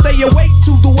streets to stay awake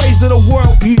to the ways of the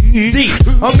world. Deep.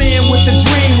 A man with a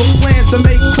dream, with plans to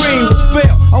make cream, was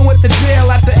fail. I went to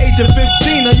jail at the age of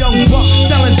 15. A young buck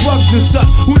selling drugs and such,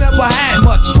 who never had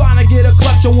much, trying to get a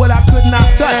clutch on what I could not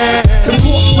touch. To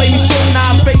court play short,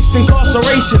 now I face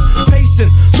incarceration.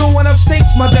 Pacing, no one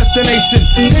upstates my destination.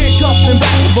 Handcuffed in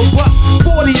back of a bus,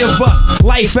 40 of us.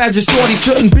 Life as a shorty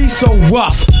shouldn't be so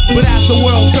rough. But as the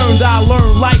world turned, I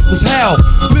learned life was hell.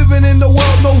 Living in the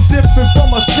world no different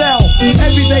from a cell.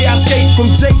 Every day I skate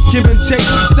from Jake's, giving chase,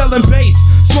 selling bass,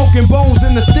 smoking bones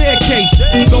in the staircase.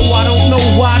 Though I don't know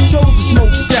why I chose to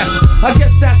smoke cess. I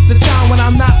guess that's the time when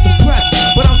I'm not depressed,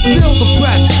 but I'm still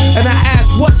depressed. And I ask,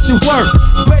 what's your worth?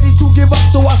 Ready to give up,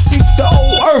 so I seek the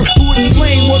old earth. Who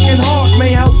explain working hard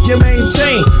may help you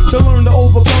maintain. To learn to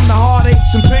overcome the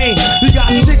heartaches and pain. You got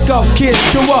stick up kids,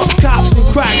 corrupt cops and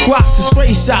crack rocks and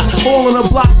stray shots. All in a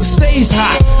block that stays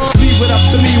hot. Leave it up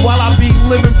to me while I be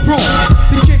living proof.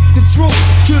 To kick the truth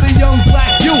to the young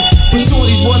black youth. When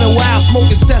shorties running wild,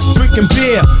 smoking cess, drinking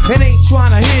beer, and ain't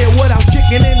trying to hear what I'm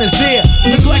kicking in his ear.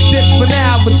 Neglected for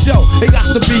now, but yo, it got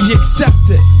to be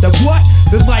accepted. That what?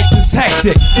 The life is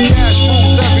hectic. Cash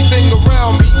rules everything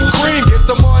around me. Cream, get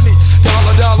the money.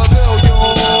 Dollar bill,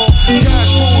 yo.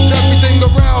 Cash rules everything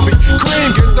around me.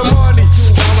 Cream, get the money.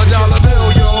 Dollar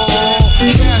bill, yo.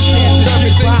 Cash rules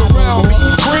everything around me.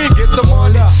 Cream, get the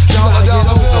money. Dollar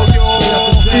bill, yo.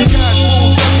 Cash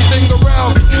rules everything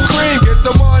around me. Cream, get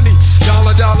the money.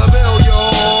 Dollar bill, yo.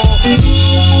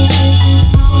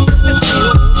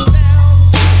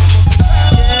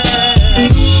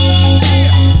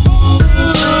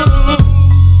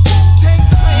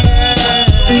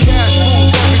 Cash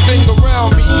rules everything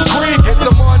around me. Cream, get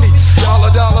the money.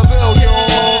 Dollar bill, yo.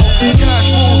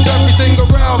 Cash rules everything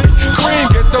around me. Cream,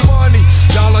 get the money.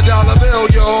 Dollar bill,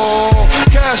 yo.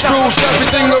 Cash rules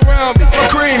everything around me.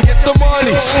 Cream, get the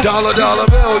money. Dollar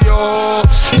bill, yo.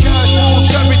 Cash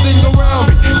rules everything around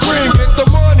me. Cream, get the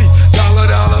money.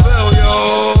 Dollar bill, yo.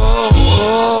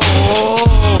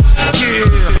 Yeah.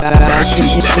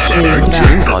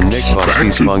 On Nick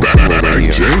Busbee's Funk School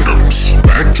Radio.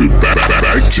 Back to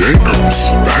back jams.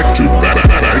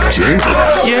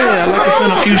 Yeah, I'd like to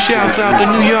send a few shouts out to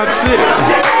New York City,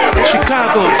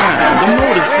 Chicago town, the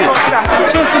Motor City,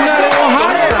 Cincinnati,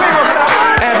 Ohio,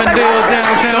 Avondale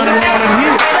downtown and Walnut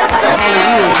Hills.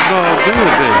 Hollywood is all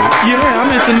good, baby. Yeah, I'm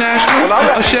international.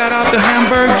 A shout out to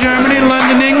Hamburg, Germany,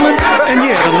 London, England, and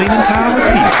yeah, the Leaning Tower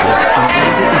of Pisa.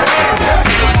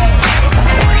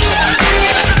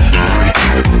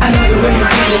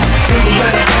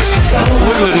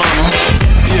 Wiggle it, mama.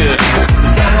 Yeah.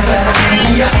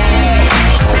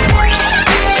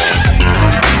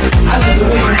 I love the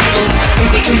way you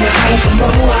take it to your house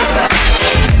from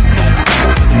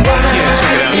yeah,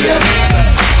 check it out.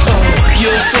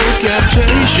 You're so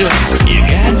captious. You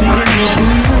got me in your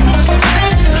room.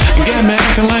 Got me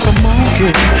acting like a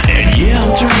monkey. And yeah,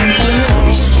 I'm turning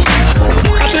flips.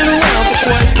 I've been around for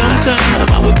quite some time.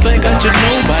 I would think I should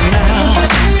know by now.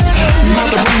 Not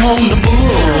to bring home the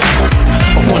bull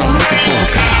when I'm looking for a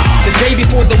cow. The day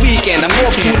before the weekend, I'm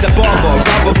off to the barber.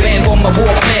 Rubber band on my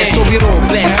Walkman, so it all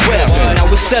blends well. Now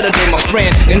it's Saturday, my friend,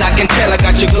 and I can tell I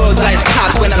got your girl's eyes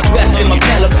cocked when I'm dressed in my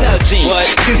Pella jeans. But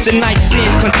since the night scene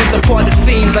consists of party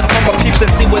fiends, I call my peeps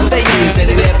and see what they use. At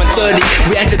 11:30,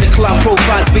 we enter the club,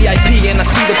 provides VIP, and I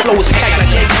see the flow is packed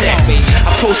like Ajax.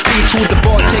 I proceed to the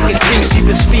bar, take a drink, see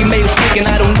this female speaking,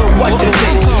 I don't know what to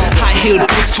think. High heel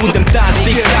boots to them thighs,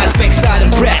 big size, backside and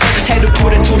breasts. Had to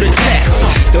put it to the test.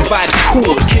 The vibe's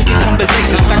cool,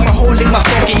 conversations like my holding my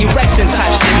funky erections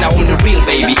type shit. Now on the real,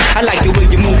 baby, I like the way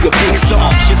you move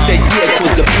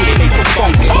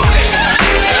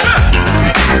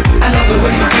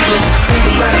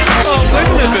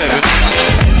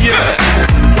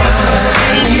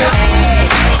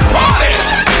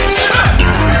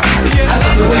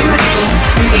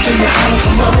your house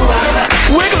for more.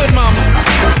 Wiggle it, mama.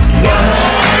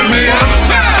 Wind me up.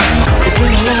 It's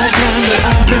been a long time that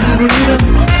I've been breathing,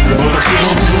 but I'm still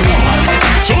on the run.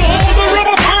 To all the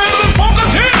rubber bands and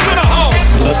funketeers in the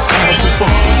house, let's have some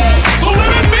fun. So let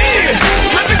it be.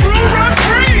 Let the groove run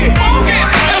free. Funky,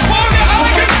 as far as I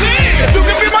can see. You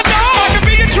can be my dog, I can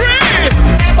be your tree.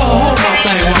 Oh, hold my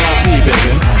thing while I pee,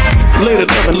 baby. Lady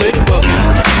loving, lady bugging.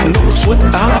 No sweat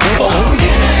out. Oh,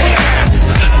 yeah.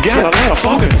 Got a lot of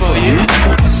funkin' for you.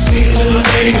 Sweet little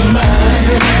lady of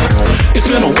mine. It's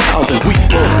been a while that we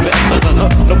both met.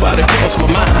 Nobody crossed my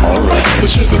mind. Alright, but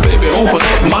sugar baby, open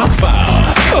up my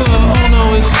file. Oh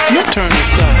no, it's your turn to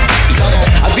start.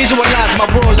 I visualize my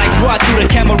world like draw through the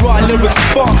camera. Lyrics is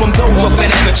far from those of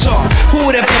an amateur. Who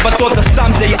would have ever thought that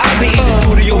someday I'll be in the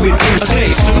studio with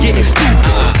music, getting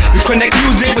stupid. We connect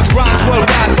music with rhymes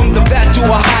worldwide, from the bad to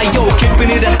Ohio,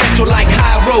 keeping it essential like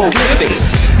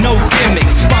hieroglyphics. No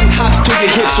gimmicks, funk hops to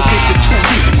your hips for 52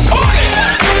 weeks.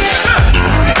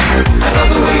 I love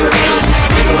the way you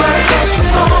wiggle right across the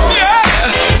floor. Yeah,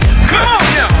 come on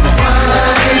now.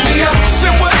 Wind me up. Sit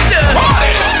with that.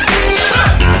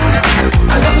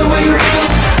 I love the way you wiggle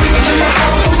to your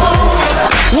house for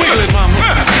more. Wiggle it, mama.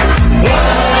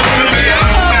 Wind me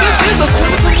up. This is a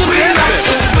simple dance,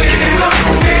 baby.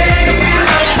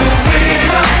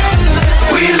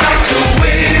 We like to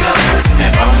wiggle.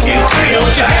 If I'm guilty,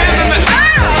 put your hands in the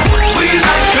air. We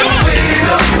like to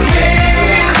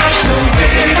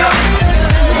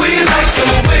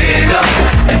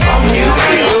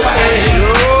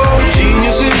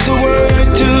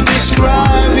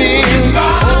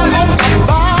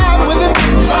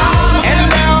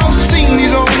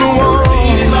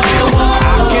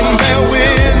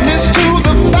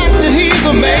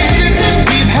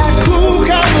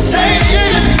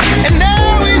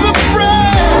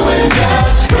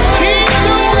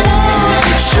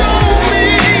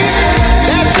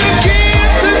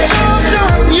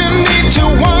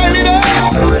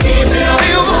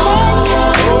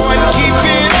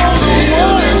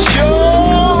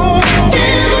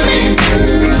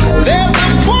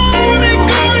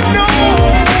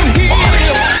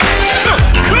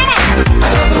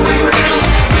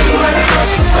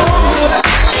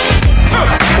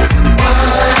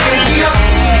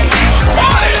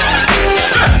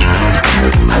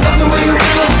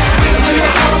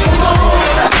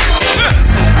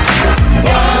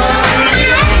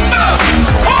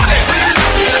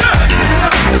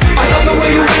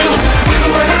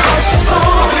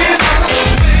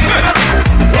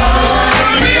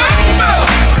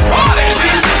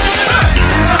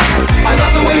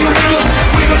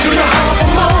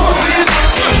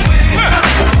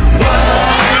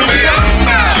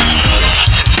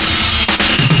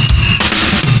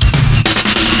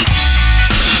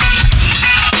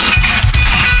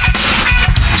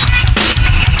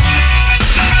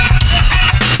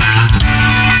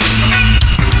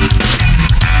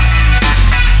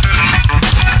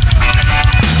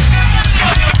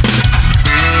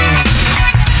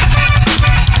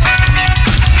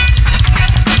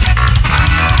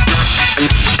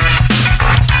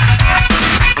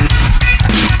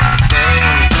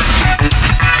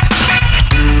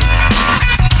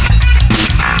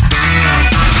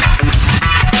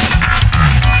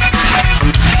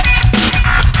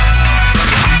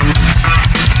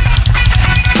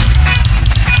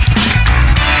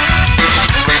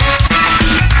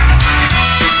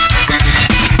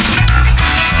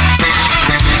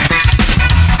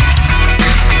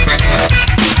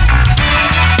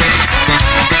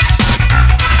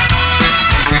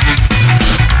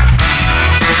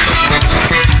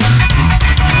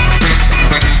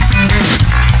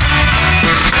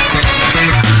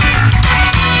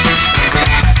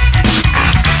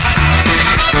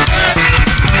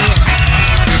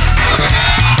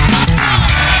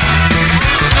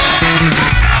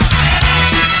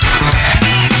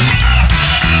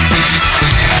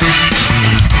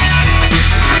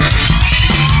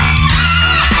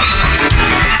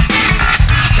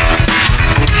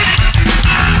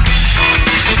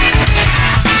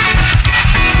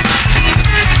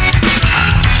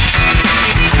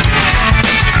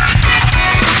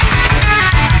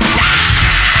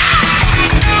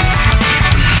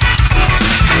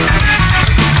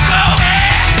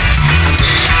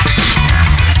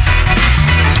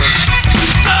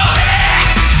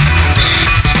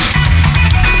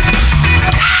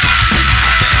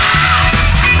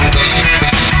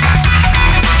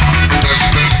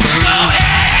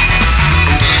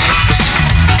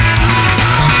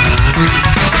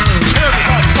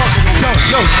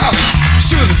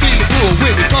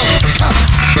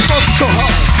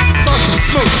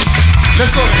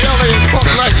Let's go to LA and fuck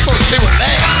like folks, they would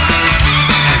laugh.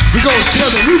 We gonna tear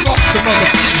the roof off the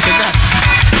motherfuckers tonight.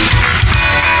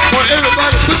 Want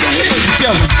everybody put your hands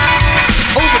together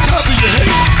over top of your head.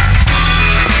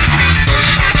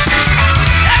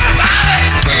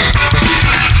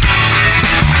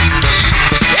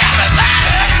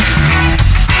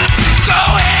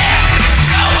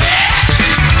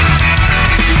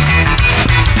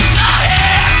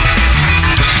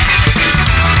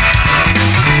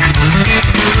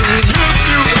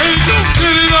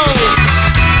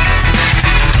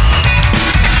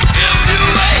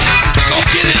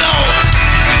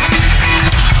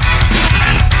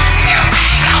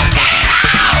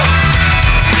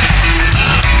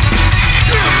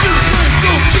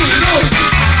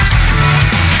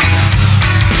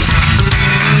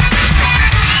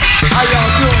 How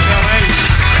y'all doing, LA?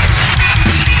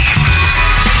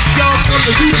 Y'all come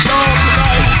to do the dog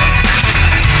tonight?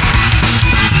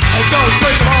 I'm gonna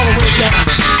break it all the way down.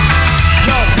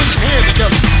 Y'all put your hand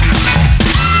together.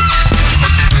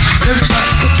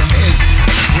 Everybody put your hand.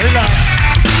 Relax.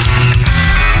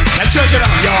 Now check it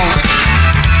out, y'all.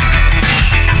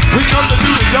 We come to do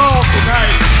the dog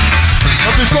tonight.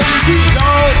 But before we do the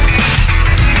dog,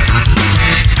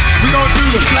 we gonna do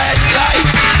the flashlight.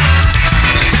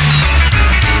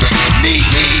 Knee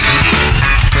deep.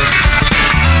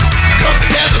 Come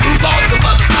together, roof off the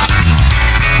motherfucker.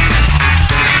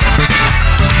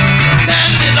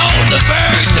 Standing on the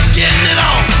verge of getting it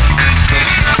on.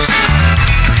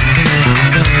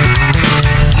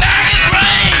 Maggot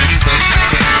rain.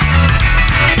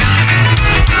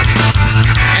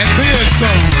 And then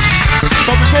some.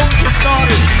 So before we get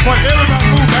started, want everybody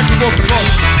move back and forth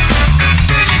across.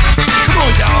 Come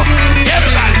on, y'all.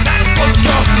 Everybody back and forth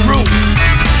across the room.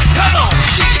 Come on,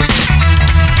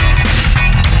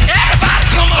 everybody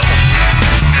come over.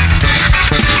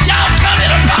 Y'all come in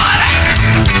a party.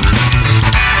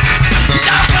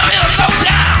 Y'all come in a slow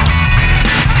down.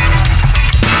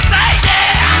 Say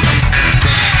yeah.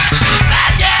 Say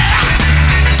yeah.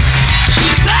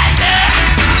 Say yeah.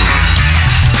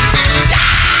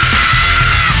 Yeah.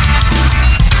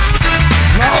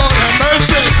 Lord have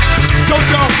mercy. Don't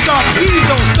y'all stop. Please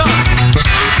don't stop.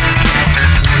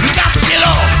 We got to get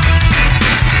off.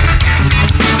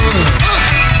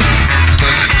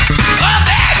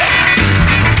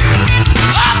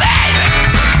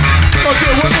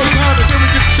 Okay, one more time and then we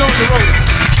get the show on the road.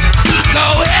 Go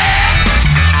ahead!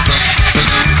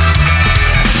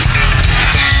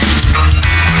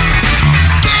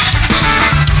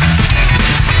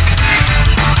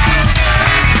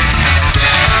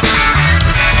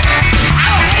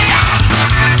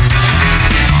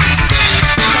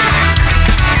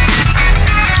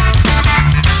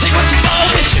 Take what you ball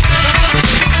with you.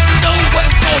 Know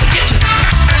what's gonna get you.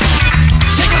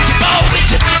 Take what you ball with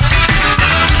you.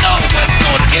 Know what's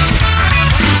gonna get you.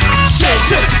 Shake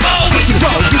your ball with you,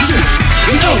 ball with you.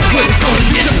 You know what's gonna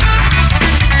get you.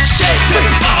 Shake your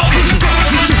ball with you, ball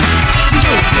with you. You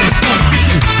know what's gonna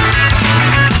get you.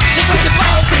 Shake your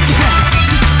ball with you,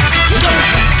 you know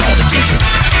what's gonna get you.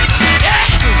 Yeah,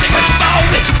 shake your ball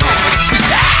with you, ball with you.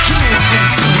 Yeah, you know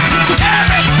what's gonna get you.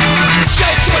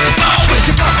 Shake your ball with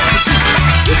you, ball with you.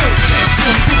 You know what's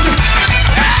gonna get you.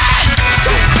 Yeah,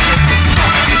 shake your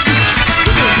ball with you.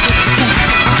 You know what's gonna get you.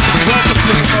 Welcome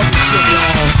to the mothership,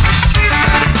 y'all.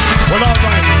 Well, all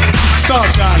right,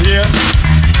 Star's out here.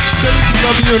 Citizens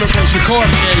of the universe,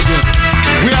 recording agent.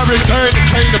 We have returned to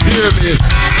King the Pyramid.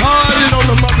 Partying on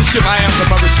the mothership. I am the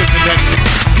mothership connection.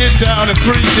 Getting down in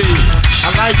 3D. I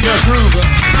like your groover.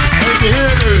 As you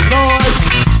hear the noise,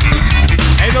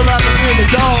 ain't nobody hear the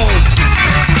dogs.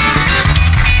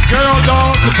 Girl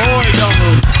dogs and boy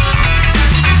dogs.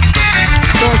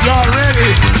 So if y'all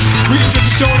ready, we can get the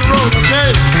show on the road,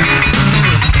 okay?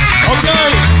 Okay.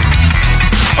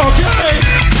 Okay.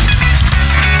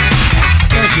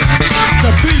 Thank you.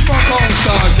 The P-Funk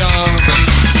All-Stars, y'all.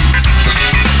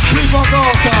 P-Funk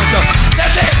All-Stars, y'all.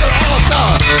 That's it for the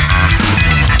All-Stars.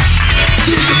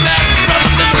 These are the best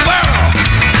brothers in the world.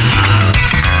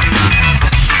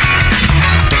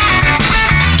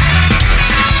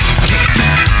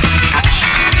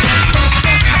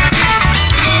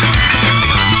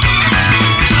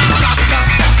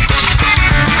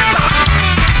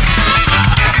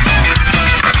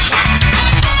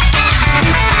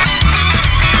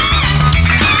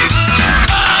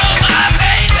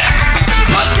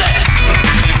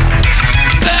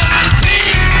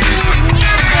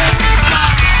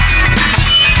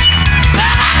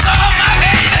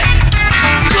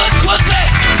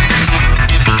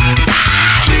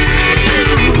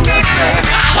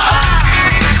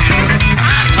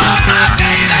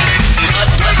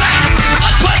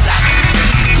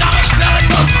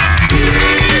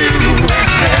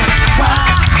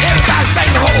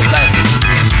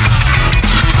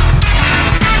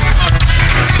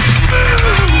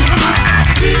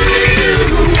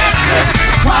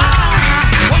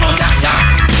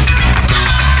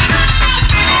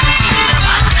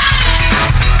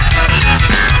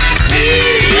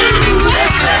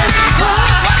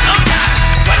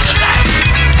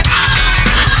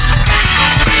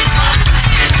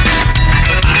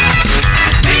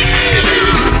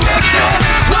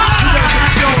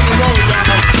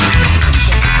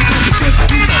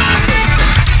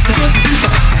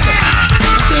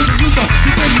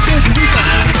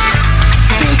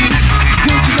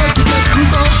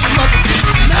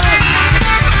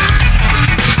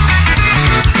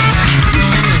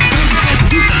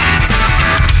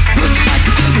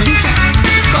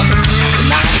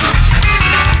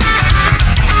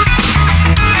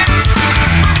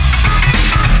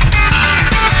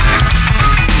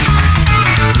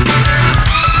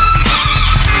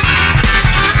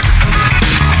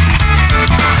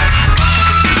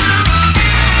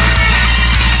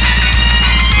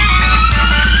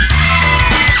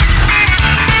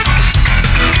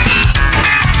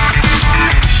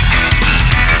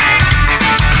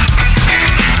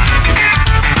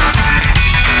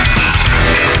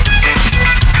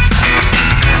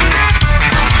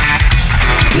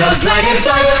 Love's light and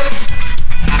flight.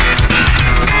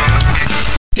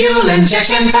 Fuel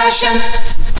injection passion.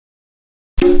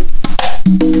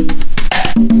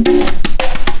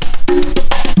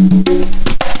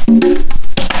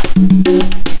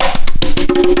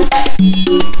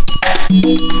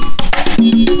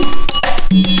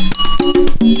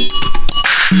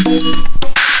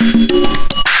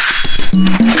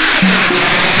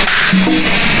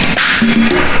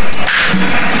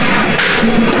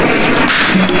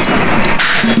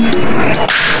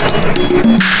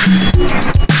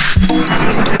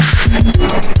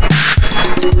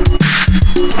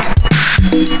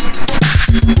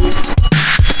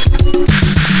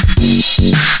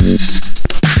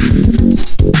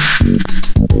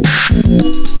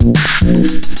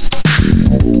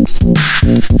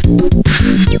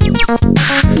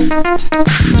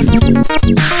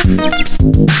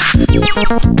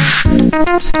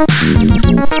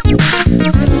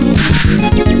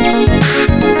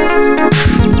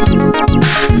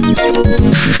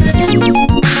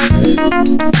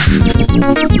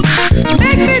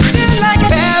 Make me feel like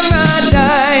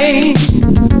paradise.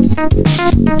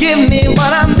 Give me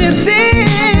what I'm missing.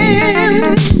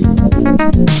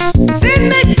 Send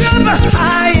me to the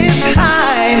highest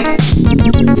heights.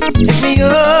 Take me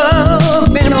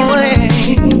up and away.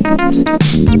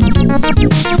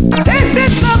 I've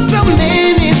tasted love so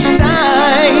many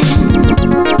times.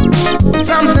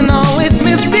 Something always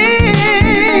missing.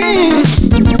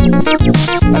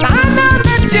 But I know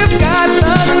that you've got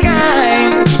the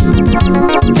kind.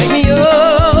 Take me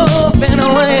up and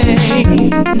away.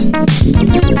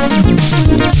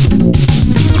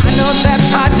 I know that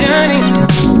our journey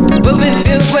will be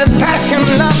filled with passion,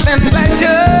 love, and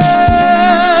pleasure.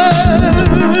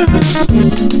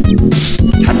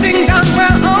 Touching down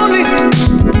where only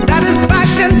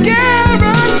satisfaction's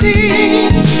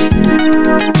guaranteed.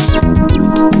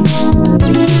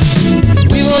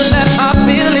 We will let our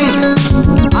feelings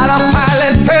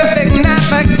autopilot perfect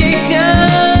navigation,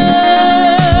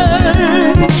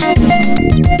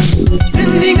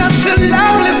 sending us to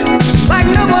loveless like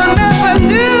no one ever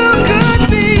knew could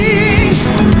be.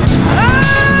 Oh,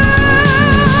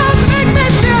 make me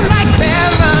feel like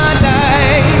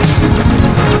paradise.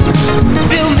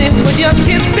 Fill me with your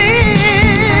kisses.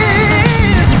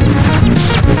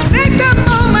 Make the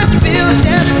moment feel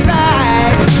just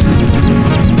right.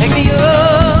 Take me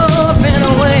up and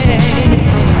away.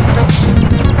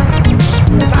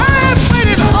 'Cause I have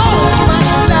waited all my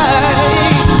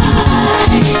life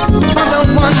for the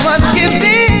one worth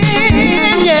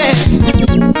giving, yeah.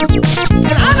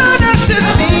 And I don't have to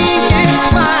think it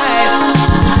twice.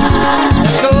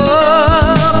 Let's go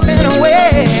up and away.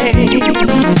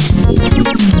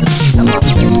 Come on.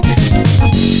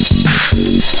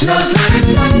 Love's like a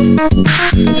flight.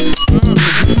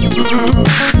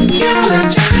 Fuel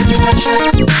injection passion.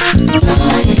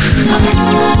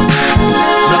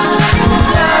 Love's like a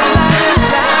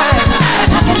flight.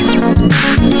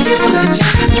 Fuel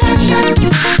injection passion.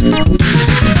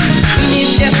 We need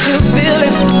just to feel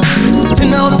it, to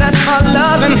know that our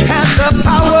loving has the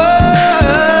power,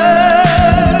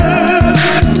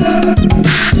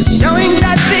 showing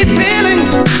that these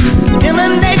feelings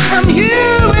emanate from you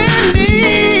and me.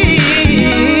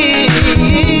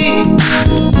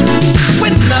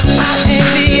 With the high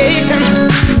aviation,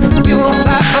 we will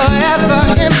fly forever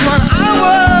in 1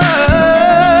 hour,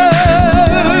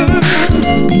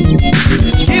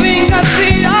 giving us the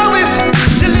always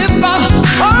to live off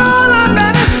all our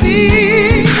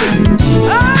fantasies.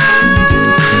 Oh,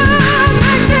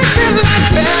 make me feel like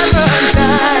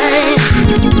paradise.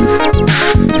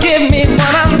 Give me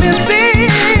what I'm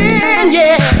missing,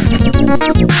 yeah.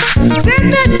 Send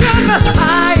me to the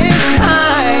highest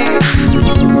high.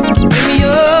 Give me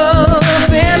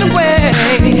up and away,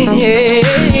 yeah.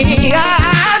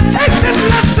 I've tasted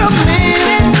love so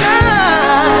many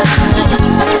times,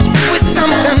 with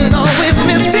something always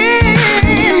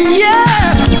missing,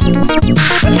 yeah.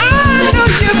 But I know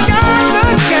you've got the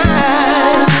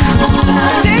kind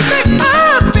to take me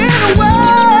up and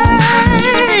away,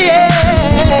 yeah.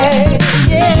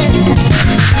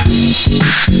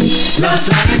 Love's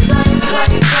like a flight,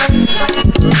 flight, flight, flight.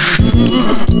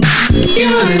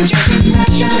 Fuel injection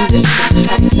passion.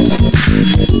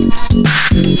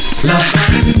 Love's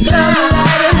like a flight.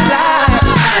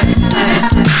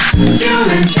 Fuel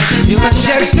injection passion.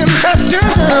 Love's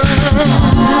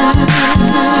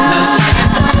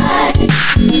like a flight.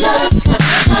 Love's like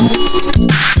a flight.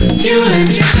 Fuel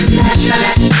injection passion.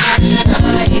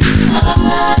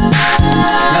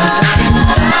 Love's like a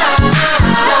flight.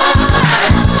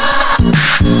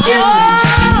 Fuel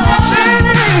injection passion.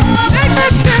 Make me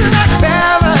feel like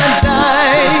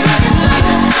paradise.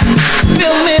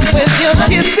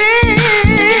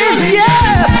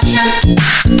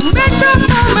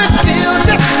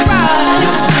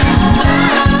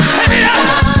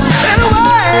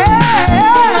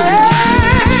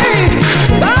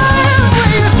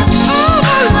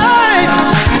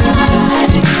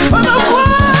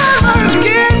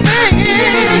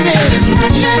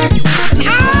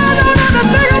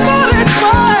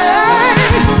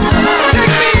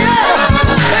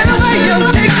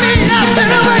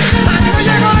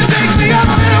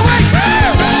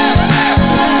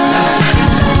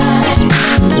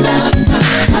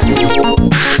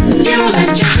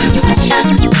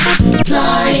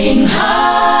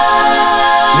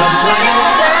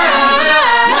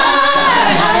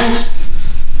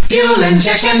 Fuel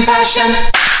injection passion.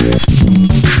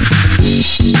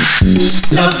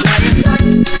 Love's like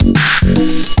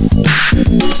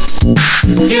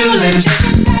fuel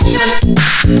injection passion.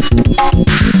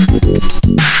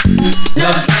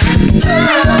 Love's like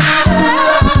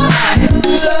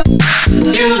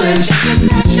fuel injection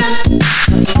passion.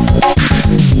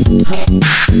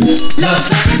 Love's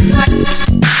like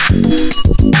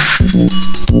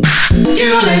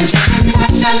fuel injection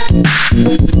passion.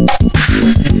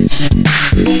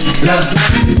 Love's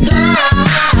like